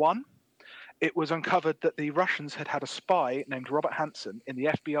 2001, it was uncovered that the Russians had had a spy named Robert Hansen in the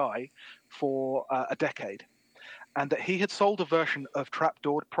FBI for a decade, and that he had sold a version of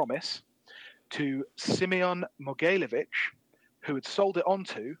trapdoored promise to Simeon Mogilevich, who had sold it on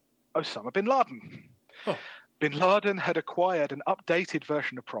to Osama bin Laden. Oh. Bin Laden had acquired an updated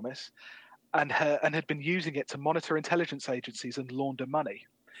version of promise and had been using it to monitor intelligence agencies and launder money.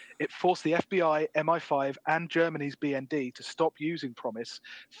 It forced the FBI, MI5, and Germany's BND to stop using promise,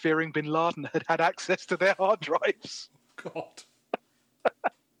 fearing bin Laden had had access to their hard drives. God.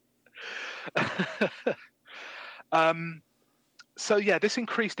 So yeah, this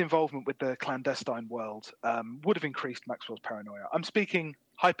increased involvement with the clandestine world would have increased Maxwell's paranoia. I'm speaking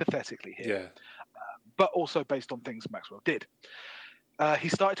hypothetically here, but also based on things Maxwell did. He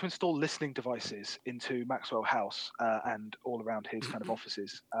started to install listening devices into Maxwell House and all around his kind of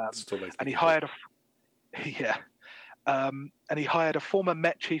offices, and he hired a former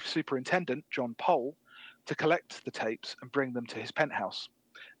Met chief superintendent, John Pohl, to collect the tapes and bring them to his penthouse.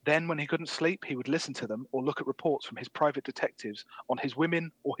 Then, when he couldn't sleep, he would listen to them or look at reports from his private detectives on his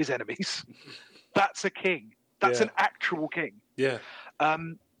women or his enemies. That's a king. That's an actual king. Yeah.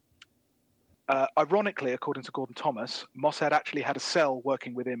 Ironically, according to Gordon Thomas, Mossad actually had a cell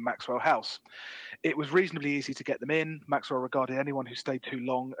working within Maxwell House. It was reasonably easy to get them in. Maxwell regarded anyone who stayed too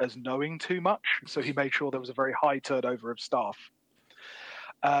long as knowing too much, so he made sure there was a very high turnover of staff.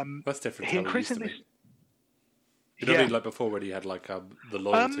 That's different. He increasingly. You know what I mean? Like before, when he had like the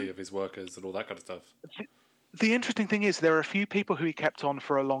loyalty of his workers and all that kind of stuff. The interesting thing is there are a few people who he kept on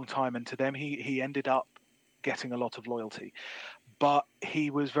for a long time, and to them he ended up getting a lot of loyalty. But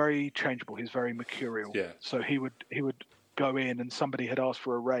he was very changeable. He was very mercurial. Yeah. So he would go in, and somebody had asked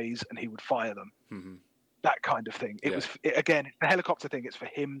for a raise, and he would fire them. Mm-hmm. That kind of thing. It was again the helicopter thing. It's for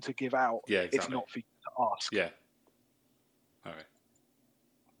him to give out. Yeah, exactly. It's not for you to ask. Yeah. All right.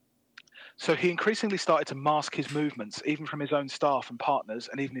 So he increasingly started to mask his movements, even from his own staff and partners,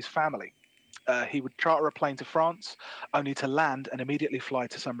 and even his family. He would charter a plane to France, only to land and immediately fly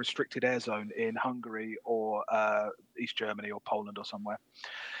to some restricted air zone in Hungary or East Germany or Poland or somewhere.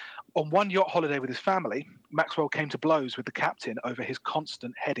 On one yacht holiday with his family, Maxwell came to blows with the captain over his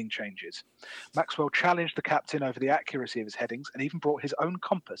constant heading changes. Maxwell challenged the captain over the accuracy of his headings and even brought his own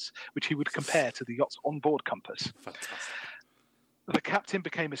compass, which he would compare to the yacht's onboard compass. Fantastic. The captain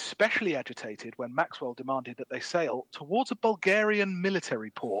became especially agitated when Maxwell demanded that they sail towards a Bulgarian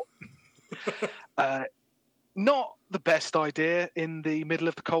military port. Not the best idea in the middle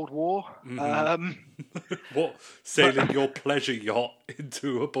of the Cold War. Mm-hmm. What? Sailing your pleasure yacht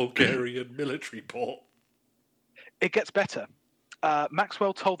into a Bulgarian military port? It gets better.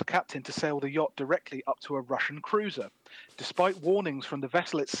 Maxwell told the captain to sail the yacht directly up to a Russian cruiser, despite warnings from the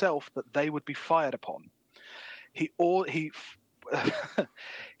vessel itself that they would be fired upon. He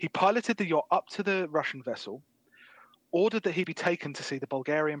piloted the yacht up to the Russian vessel, ordered that he be taken to see the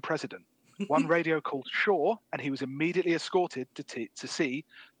Bulgarian president. One radio called shore, and he was immediately escorted to see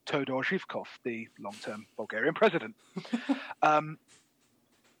Todor Zhivkov, the long-term Bulgarian president.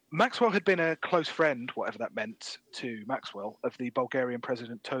 Maxwell had been a close friend, whatever that meant to Maxwell, of the Bulgarian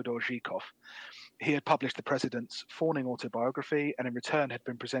president Todor Zhivkov. He had published the president's fawning autobiography, and in return had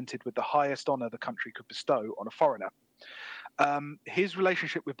been presented with the highest honor the country could bestow on a foreigner. His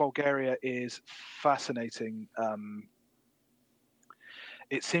relationship with Bulgaria is fascinating.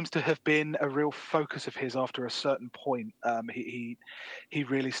 It seems to have been a real focus of his after a certain point. He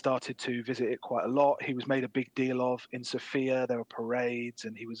really started to visit it quite a lot. He was made a big deal of in Sofia. There were parades,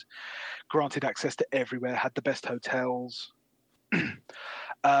 and he was granted access to everywhere, had the best hotels.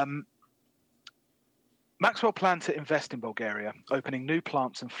 Maxwell planned to invest in Bulgaria, opening new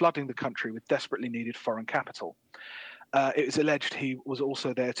plants and flooding the country with desperately needed foreign capital. It was alleged he was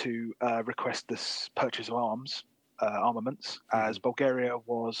also there to request this purchase of armaments, as Bulgaria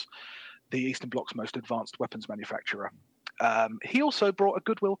was the Eastern Bloc's most advanced weapons manufacturer. He also brought a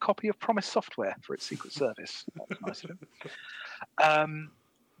goodwill copy of Promise software for its Secret Service. That was nice of him.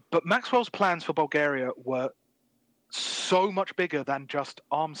 But Maxwell's plans for Bulgaria were so much bigger than just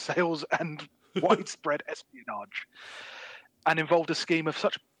arms sales and widespread espionage, and involved a scheme of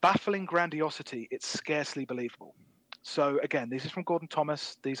such baffling grandiosity it's scarcely believable. So again, this is from Gordon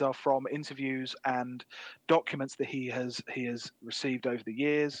Thomas. These are from interviews and documents that he has received over the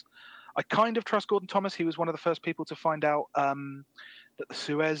years. I kind of trust Gordon Thomas. He was one of the first people to find out that the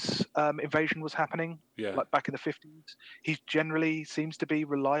Suez invasion was happening, like back in the 50s. He generally seems to be a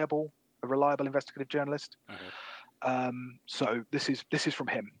reliable investigative journalist. Okay. So this is from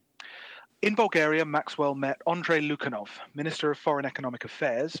him. In Bulgaria, Maxwell met Andrei Lukyanov, Minister of Foreign Economic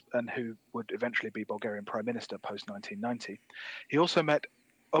Affairs, and who would eventually be Bulgarian Prime Minister post-1990. He also met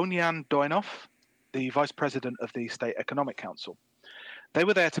Onian Doinov, the Vice President of the State Economic Council. They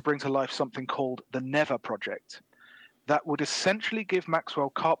were there to bring to life something called the Never Project that would essentially give Maxwell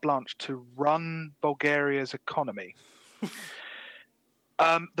carte blanche to run Bulgaria's economy.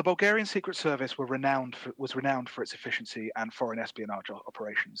 The Bulgarian Secret Service was renowned for its efficiency and foreign espionage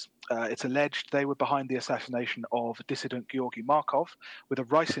operations. It's alleged they were behind the assassination of dissident Georgy Markov with a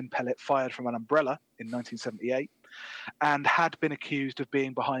ricin pellet fired from an umbrella in 1978, and had been accused of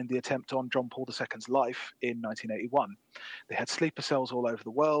being behind the attempt on John Paul II's life in 1981. They had sleeper cells all over the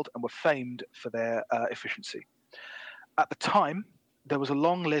world and were famed for their efficiency. At the time, there was a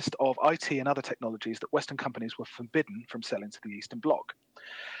long list of IT and other technologies that Western companies were forbidden from selling to the Eastern Bloc.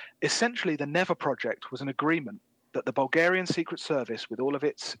 Essentially, the Never Project was an agreement that the Bulgarian Secret Service, with all of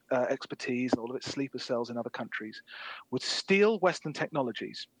its expertise and all of its sleeper cells in other countries, would steal Western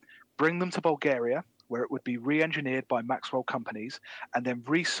technologies, bring them to Bulgaria, where it would be re-engineered by Maxwell companies and then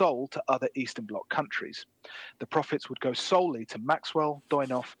resold to other Eastern Bloc countries. The profits would go solely to Maxwell,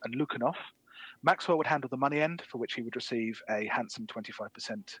 Doinov, and Lukyanov. Maxwell would handle the money end, for which he would receive a handsome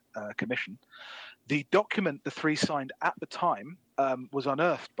 25% commission. The document the three signed at the time was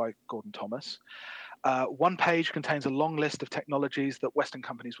unearthed by Gordon Thomas. One page contains a long list of technologies that Western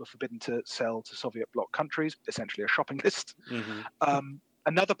companies were forbidden to sell to Soviet bloc countries, essentially a shopping list. Mm-hmm.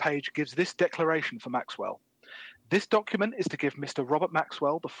 Another page gives this declaration for Maxwell. This document is to give Mr. Robert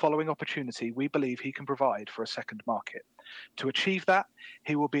Maxwell the following opportunity we believe he can provide for a second market. To achieve that,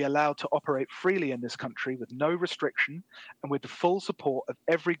 he will be allowed to operate freely in this country with no restriction and with the full support of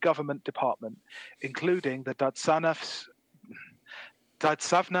every government department, including the Datsavna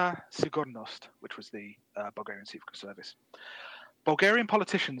Sigurnost, which was the Bulgarian Secret Service. Bulgarian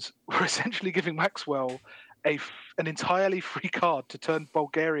politicians were essentially giving Maxwell an entirely free card to turn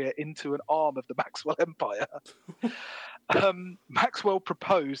Bulgaria into an arm of the Maxwell Empire. Maxwell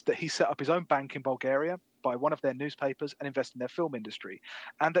proposed that he set up his own bank in Bulgaria, buy one of their newspapers, and invest in their film industry,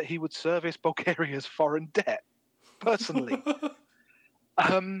 and that he would service Bulgaria's foreign debt personally.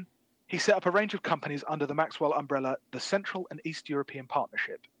 He set up a range of companies under the Maxwell umbrella, the Central and East European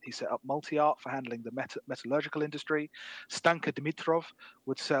Partnership. He set up Multi-Art for handling the metallurgical industry. Stanka Dimitrov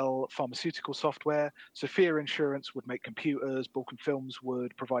would sell pharmaceutical software. Sofia Insurance would make computers. Balkan Films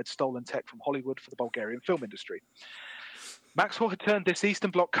would provide stolen tech from Hollywood for the Bulgarian film industry. Maxwell had turned this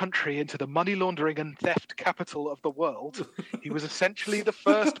Eastern Bloc country into the money laundering and theft capital of the world. He was essentially the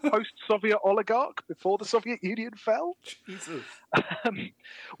first post-Soviet oligarch before the Soviet Union fell. Jesus.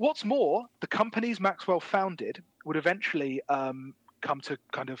 What's more, the companies Maxwell founded would eventually come to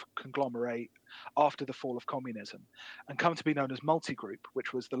kind of conglomerate after the fall of communism and come to be known as Multigroup,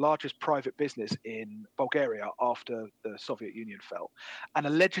 which was the largest private business in Bulgaria after the Soviet Union fell, and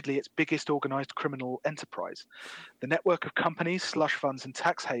allegedly its biggest organized criminal enterprise. The network of companies, slush funds, and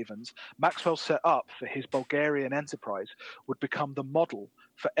tax havens Maxwell set up for his Bulgarian enterprise would become the model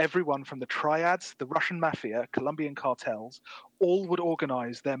for everyone from the triads, the Russian mafia, Colombian cartels. All would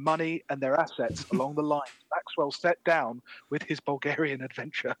organize their money and their assets along the lines Maxwell set down with his Bulgarian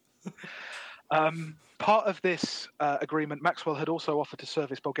adventure. Part of this agreement, Maxwell had also offered to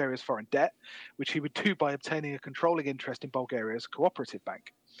service Bulgaria's foreign debt, which he would do by obtaining a controlling interest in Bulgaria's cooperative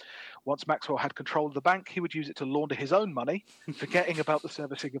bank. Once Maxwell had control of the bank, he would use it to launder his own money, forgetting about the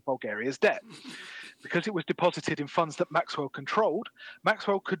servicing of Bulgaria's debt. Because it was deposited in funds that Maxwell controlled,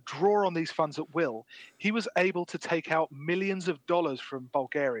 Maxwell could draw on these funds at will. He was able to take out millions of dollars from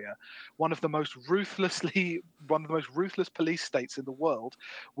Bulgaria, one of the most ruthless police states in the world,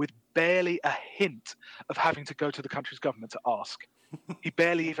 with barely a hint of having to go to the country's government to ask. He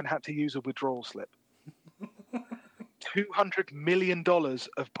barely even had to use a withdrawal slip. $200 million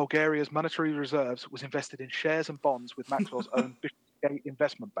of Bulgaria's monetary reserves was invested in shares and bonds with Maxwell's own Bishkek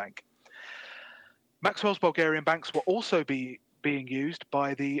investment bank. Maxwell's Bulgarian banks were also being used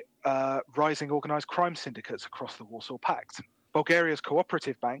by the rising organized crime syndicates across the Warsaw Pact. Bulgaria's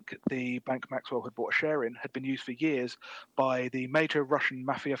cooperative bank, the bank Maxwell had bought a share in, had been used for years by the major Russian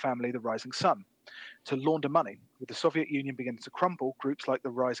mafia family, the Rising Sun, to launder money. With the Soviet Union beginning to crumble, groups like the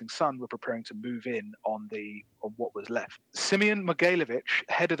Rising Sun were preparing to move in on what was left. Simeon Mogilevich,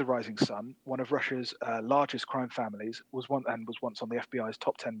 head of the Rising Sun, one of Russia's largest crime families, was once on the FBI's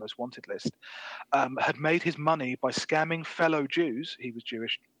top 10 most wanted list, had made his money by scamming fellow Jews. He was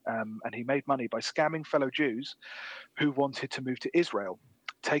Jewish, and he made money by scamming fellow Jews who wanted to move to Israel,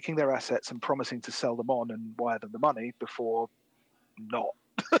 taking their assets and promising to sell them on and wire them the money before not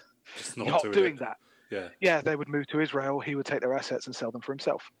doing that. Yeah, they would move to Israel. He would take their assets and sell them for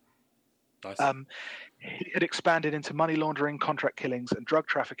himself. Nice. He had expanded into money laundering, contract killings, and drug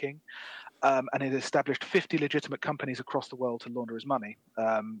trafficking, and had established 50 legitimate companies across the world to launder his money.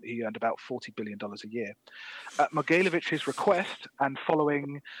 He earned about $40 billion a year. At Mogilevich's request, and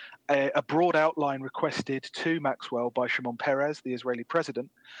following a broad outline requested to Maxwell by Shimon Peres, the Israeli president,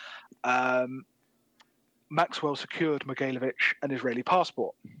 Maxwell secured Mogilevich an Israeli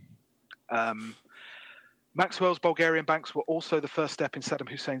passport. Maxwell's Bulgarian banks were also the first step in Saddam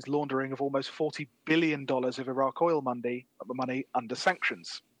Hussein's laundering of almost $40 billion of Iraq oil money under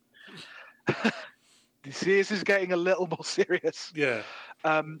sanctions. This is getting a little more serious. Yeah.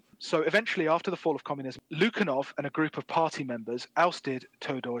 So eventually, after the fall of communism, Lukyanov and a group of party members ousted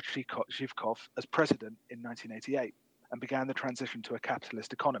Todor Zhivkov as president in 1988 and began the transition to a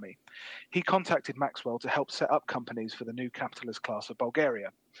capitalist economy. He contacted Maxwell to help set up companies for the new capitalist class of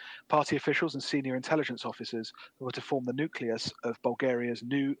Bulgaria, party officials and senior intelligence officers who were to form the nucleus of Bulgaria's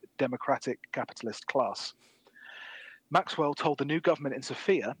new democratic capitalist class. Maxwell told the new government in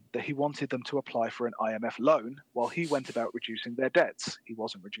Sofia that he wanted them to apply for an IMF loan while he went about reducing their debts. He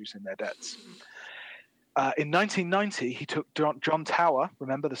wasn't reducing their debts. In 1990, he took John Tower,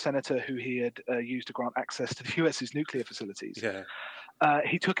 remember the senator who he had used to grant access to the US's nuclear facilities? Yeah.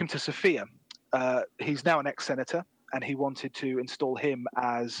 He took him to Sofia. He's now an ex-senator, and he wanted to install him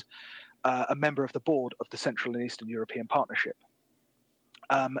as a member of the board of the Central and Eastern European Partnership.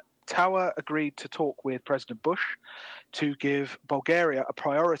 Tower agreed to talk with President Bush to give Bulgaria a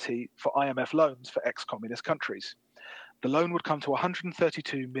priority for IMF loans for ex-communist countries. The loan would come to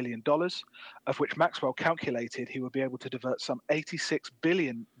 $132 million, of which Maxwell calculated he would be able to divert some $86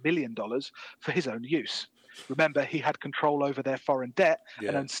 million for his own use. Remember, he had control over their foreign debt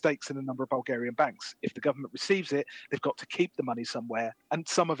and owned stakes in a number of Bulgarian banks. If the government receives it, they've got to keep the money somewhere, and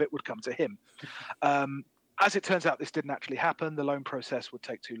some of it would come to him. As it turns out, this didn't actually happen. The loan process would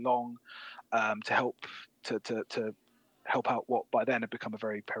take too long to help out what by then had become a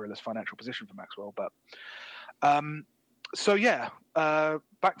very perilous financial position for Maxwell. But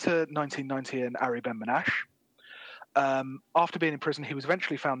back to 1990 and Ari Ben-Menash. After being in prison, he was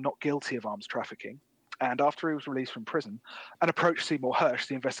eventually found not guilty of arms trafficking. And after he was released from prison, and approached Seymour Hersh,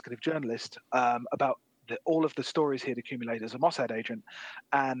 the investigative journalist, about all of the stories he had accumulated as a Mossad agent,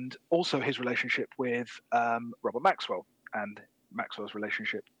 and also his relationship with Robert Maxwell and Maxwell's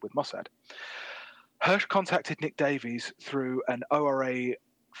relationship with Mossad. Hersh contacted Nick Davies through an ORA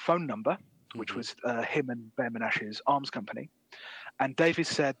phone number, which was him and Ben-Menash's arms company. And Davies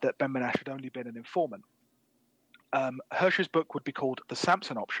said that Ben-Menash had only been an informant. Hersh's book would be called The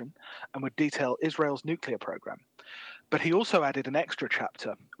Samson Option and would detail Israel's nuclear program. But he also added an extra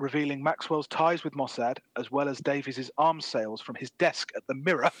chapter revealing Maxwell's ties with Mossad, as well as Davies' arms sales from his desk at the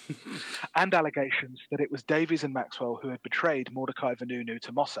Mirror, and allegations that it was Davies and Maxwell who had betrayed Mordecai Vanunu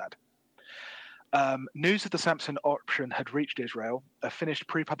to Mossad. News of the Samson option had reached Israel. A finished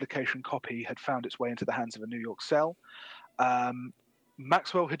pre-publication copy had found its way into the hands of a New York cell.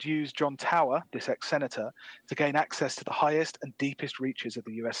 Maxwell had used John Tower, this ex-senator, to gain access to the highest and deepest reaches of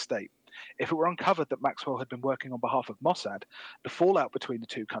the US state. If it were uncovered that Maxwell had been working on behalf of Mossad, the fallout between the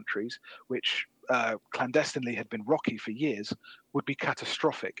two countries, which clandestinely had been rocky for years, would be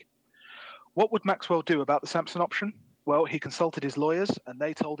catastrophic. What would Maxwell do about the Samson option? Well, he consulted his lawyers, and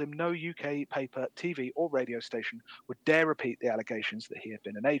they told him no UK paper, TV, or radio station would dare repeat the allegations that he had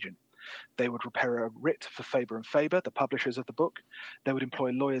been an agent. They would prepare a writ for Faber and Faber, the publishers of the book. They would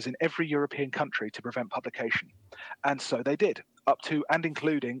employ lawyers in every European country to prevent publication. And so they did, up to and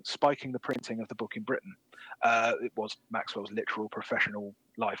including spiking the printing of the book in Britain. It was Maxwell's literal professional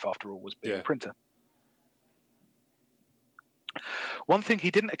life, after all, was being a printer. One thing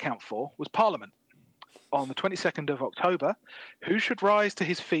he didn't account for was Parliament. On the 22nd of October, who should rise to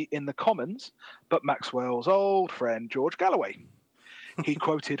his feet in the Commons but Maxwell's old friend George Galloway? He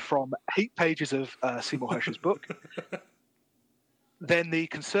quoted from 8 pages of Seymour Hersh's book. Then the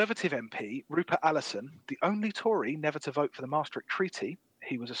Conservative MP, Rupert Allison, the only Tory never to vote for the Maastricht Treaty.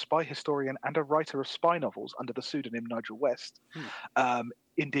 He was a spy historian and a writer of spy novels under the pseudonym Nigel West.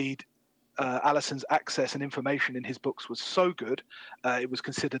 Indeed, Allison's access and information in his books was so good, it was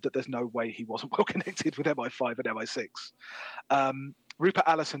considered that there's no way he wasn't well connected with MI5 and MI6. Rupert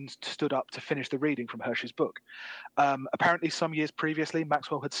Allison stood up to finish the reading from Hersh's book. Apparently, some years previously,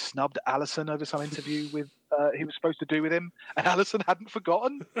 Maxwell had snubbed Allison over some interview with he was supposed to do with him, and Allison hadn't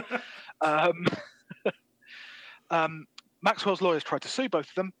forgotten. Maxwell's lawyers tried to sue both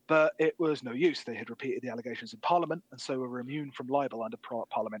of them, but it was no use. They had repeated the allegations in Parliament, and so were immune from libel under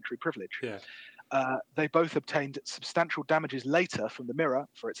parliamentary privilege. They both obtained substantial damages later from the Mirror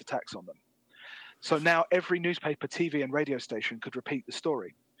for its attacks on them. So now every newspaper, TV, and radio station could repeat the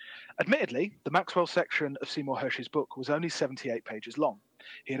story. Admittedly, the Maxwell section of Seymour Hersh's book was only 78 pages long.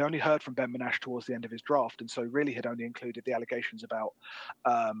 He had only heard from Ben Monash towards the end of his draft, and so really had only included the allegations about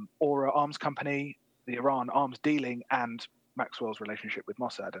Aura Arms Company, the Iran arms dealing, and Maxwell's relationship with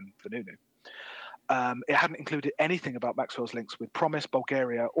Mossad and Vanunu. It hadn't included anything about Maxwell's links with Promise,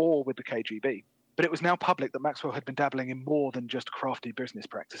 Bulgaria, or with the KGB. But it was now public that Maxwell had been dabbling in more than just crafty business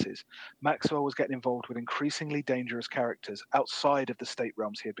practices. Maxwell was getting involved with increasingly dangerous characters outside of the state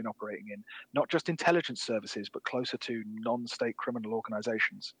realms he had been operating in, not just intelligence services, but closer to non-state criminal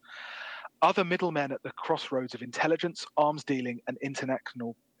organizations. Other middlemen at the crossroads of intelligence, arms dealing, and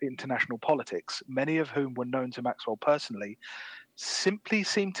international politics, many of whom were known to Maxwell personally, simply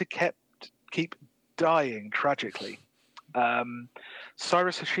seemed to keep dying tragically.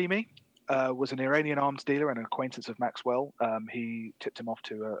 Cyrus Hashimi was an Iranian arms dealer and an acquaintance of Maxwell. He tipped him off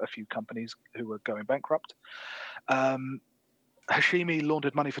to a few companies who were going bankrupt. Hashimi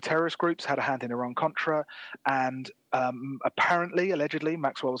laundered money for terrorist groups, had a hand in Iran-Contra, and allegedly,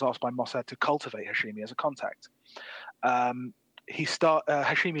 Maxwell was asked by Mossad to cultivate Hashimi as a contact.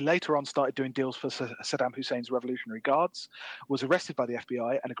 Hashimi later on started doing deals for Saddam Hussein's Revolutionary Guards, was arrested by the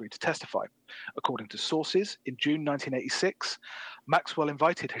FBI and agreed to testify. According to sources, in June 1986, Maxwell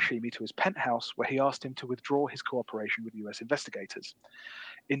invited Hashimi to his penthouse where he asked him to withdraw his cooperation with US investigators.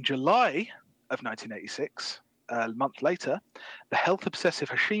 In July of 1986, a month later, the health-obsessive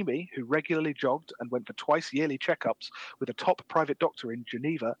Hashimi, who regularly jogged and went for twice-yearly checkups with a top private doctor in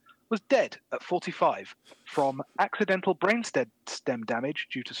Geneva, was dead at 45 from accidental brainstem damage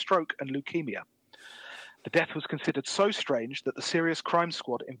due to stroke and leukemia. The death was considered so strange that the Serious Crime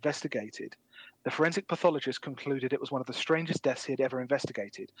Squad investigated. The forensic pathologist concluded it was one of the strangest deaths he had ever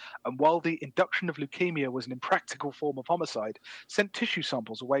investigated, and while the induction of leukemia was an impractical form of homicide, sent tissue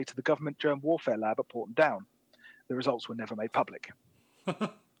samples away to the government germ warfare lab at Porton Down. The results were never made public.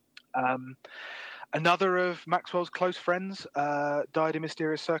 Another of Maxwell's close friends died in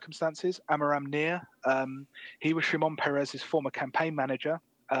mysterious circumstances, Amaram Nir. He was Shimon Peres's former campaign manager,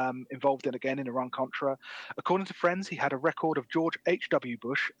 involved in Iran-Contra. According to friends, he had a record of George H.W.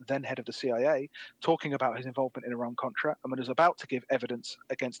 Bush, then head of the CIA, talking about his involvement in Iran-Contra and was about to give evidence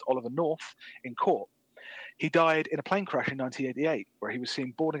against Oliver North in court. He died in a plane crash in 1988, where he was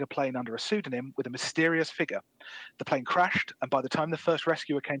seen boarding a plane under a pseudonym with a mysterious figure. The plane crashed, and by the time the first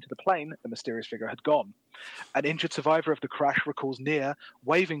rescuer came to the plane, the mysterious figure had gone. An injured survivor of the crash recalls Nia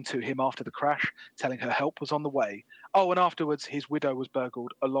waving to him after the crash, telling her help was on the way. Oh, and afterwards, his widow was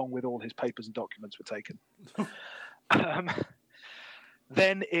burgled, along with all his papers and documents were taken.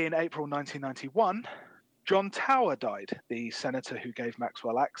 Then, in April 1991, John Tower died, the senator who gave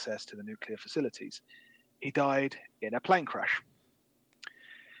Maxwell access to the nuclear facilities. He died in a plane crash.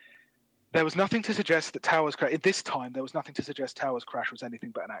 There was nothing to suggest that Tower's crash, at this time, there was nothing to suggest Tower's crash was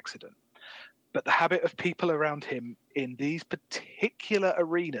anything but an accident. But the habit of people around him in these particular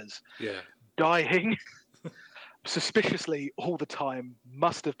arenas dying suspiciously all the time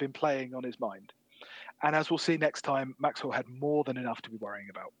must have been playing on his mind. And as we'll see next time, Maxwell had more than enough to be worrying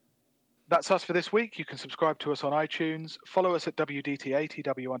about. That's us for this week. You can subscribe to us on iTunes. Follow us at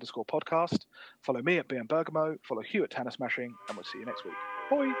WDTA_TW_podcast. Follow me at BM Bergamo. Follow Hugh at Tanner Smashing. And we'll see you next week.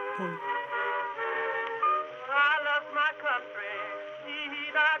 Bye. Bye. I love my country,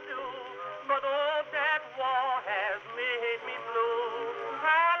 indeed I do. But oh, that war has made me blue.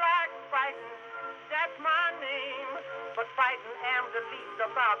 I like fighting, that's my name. But fighting am the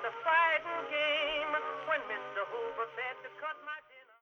least about the fighting game. When Mr. Hoover said to cut my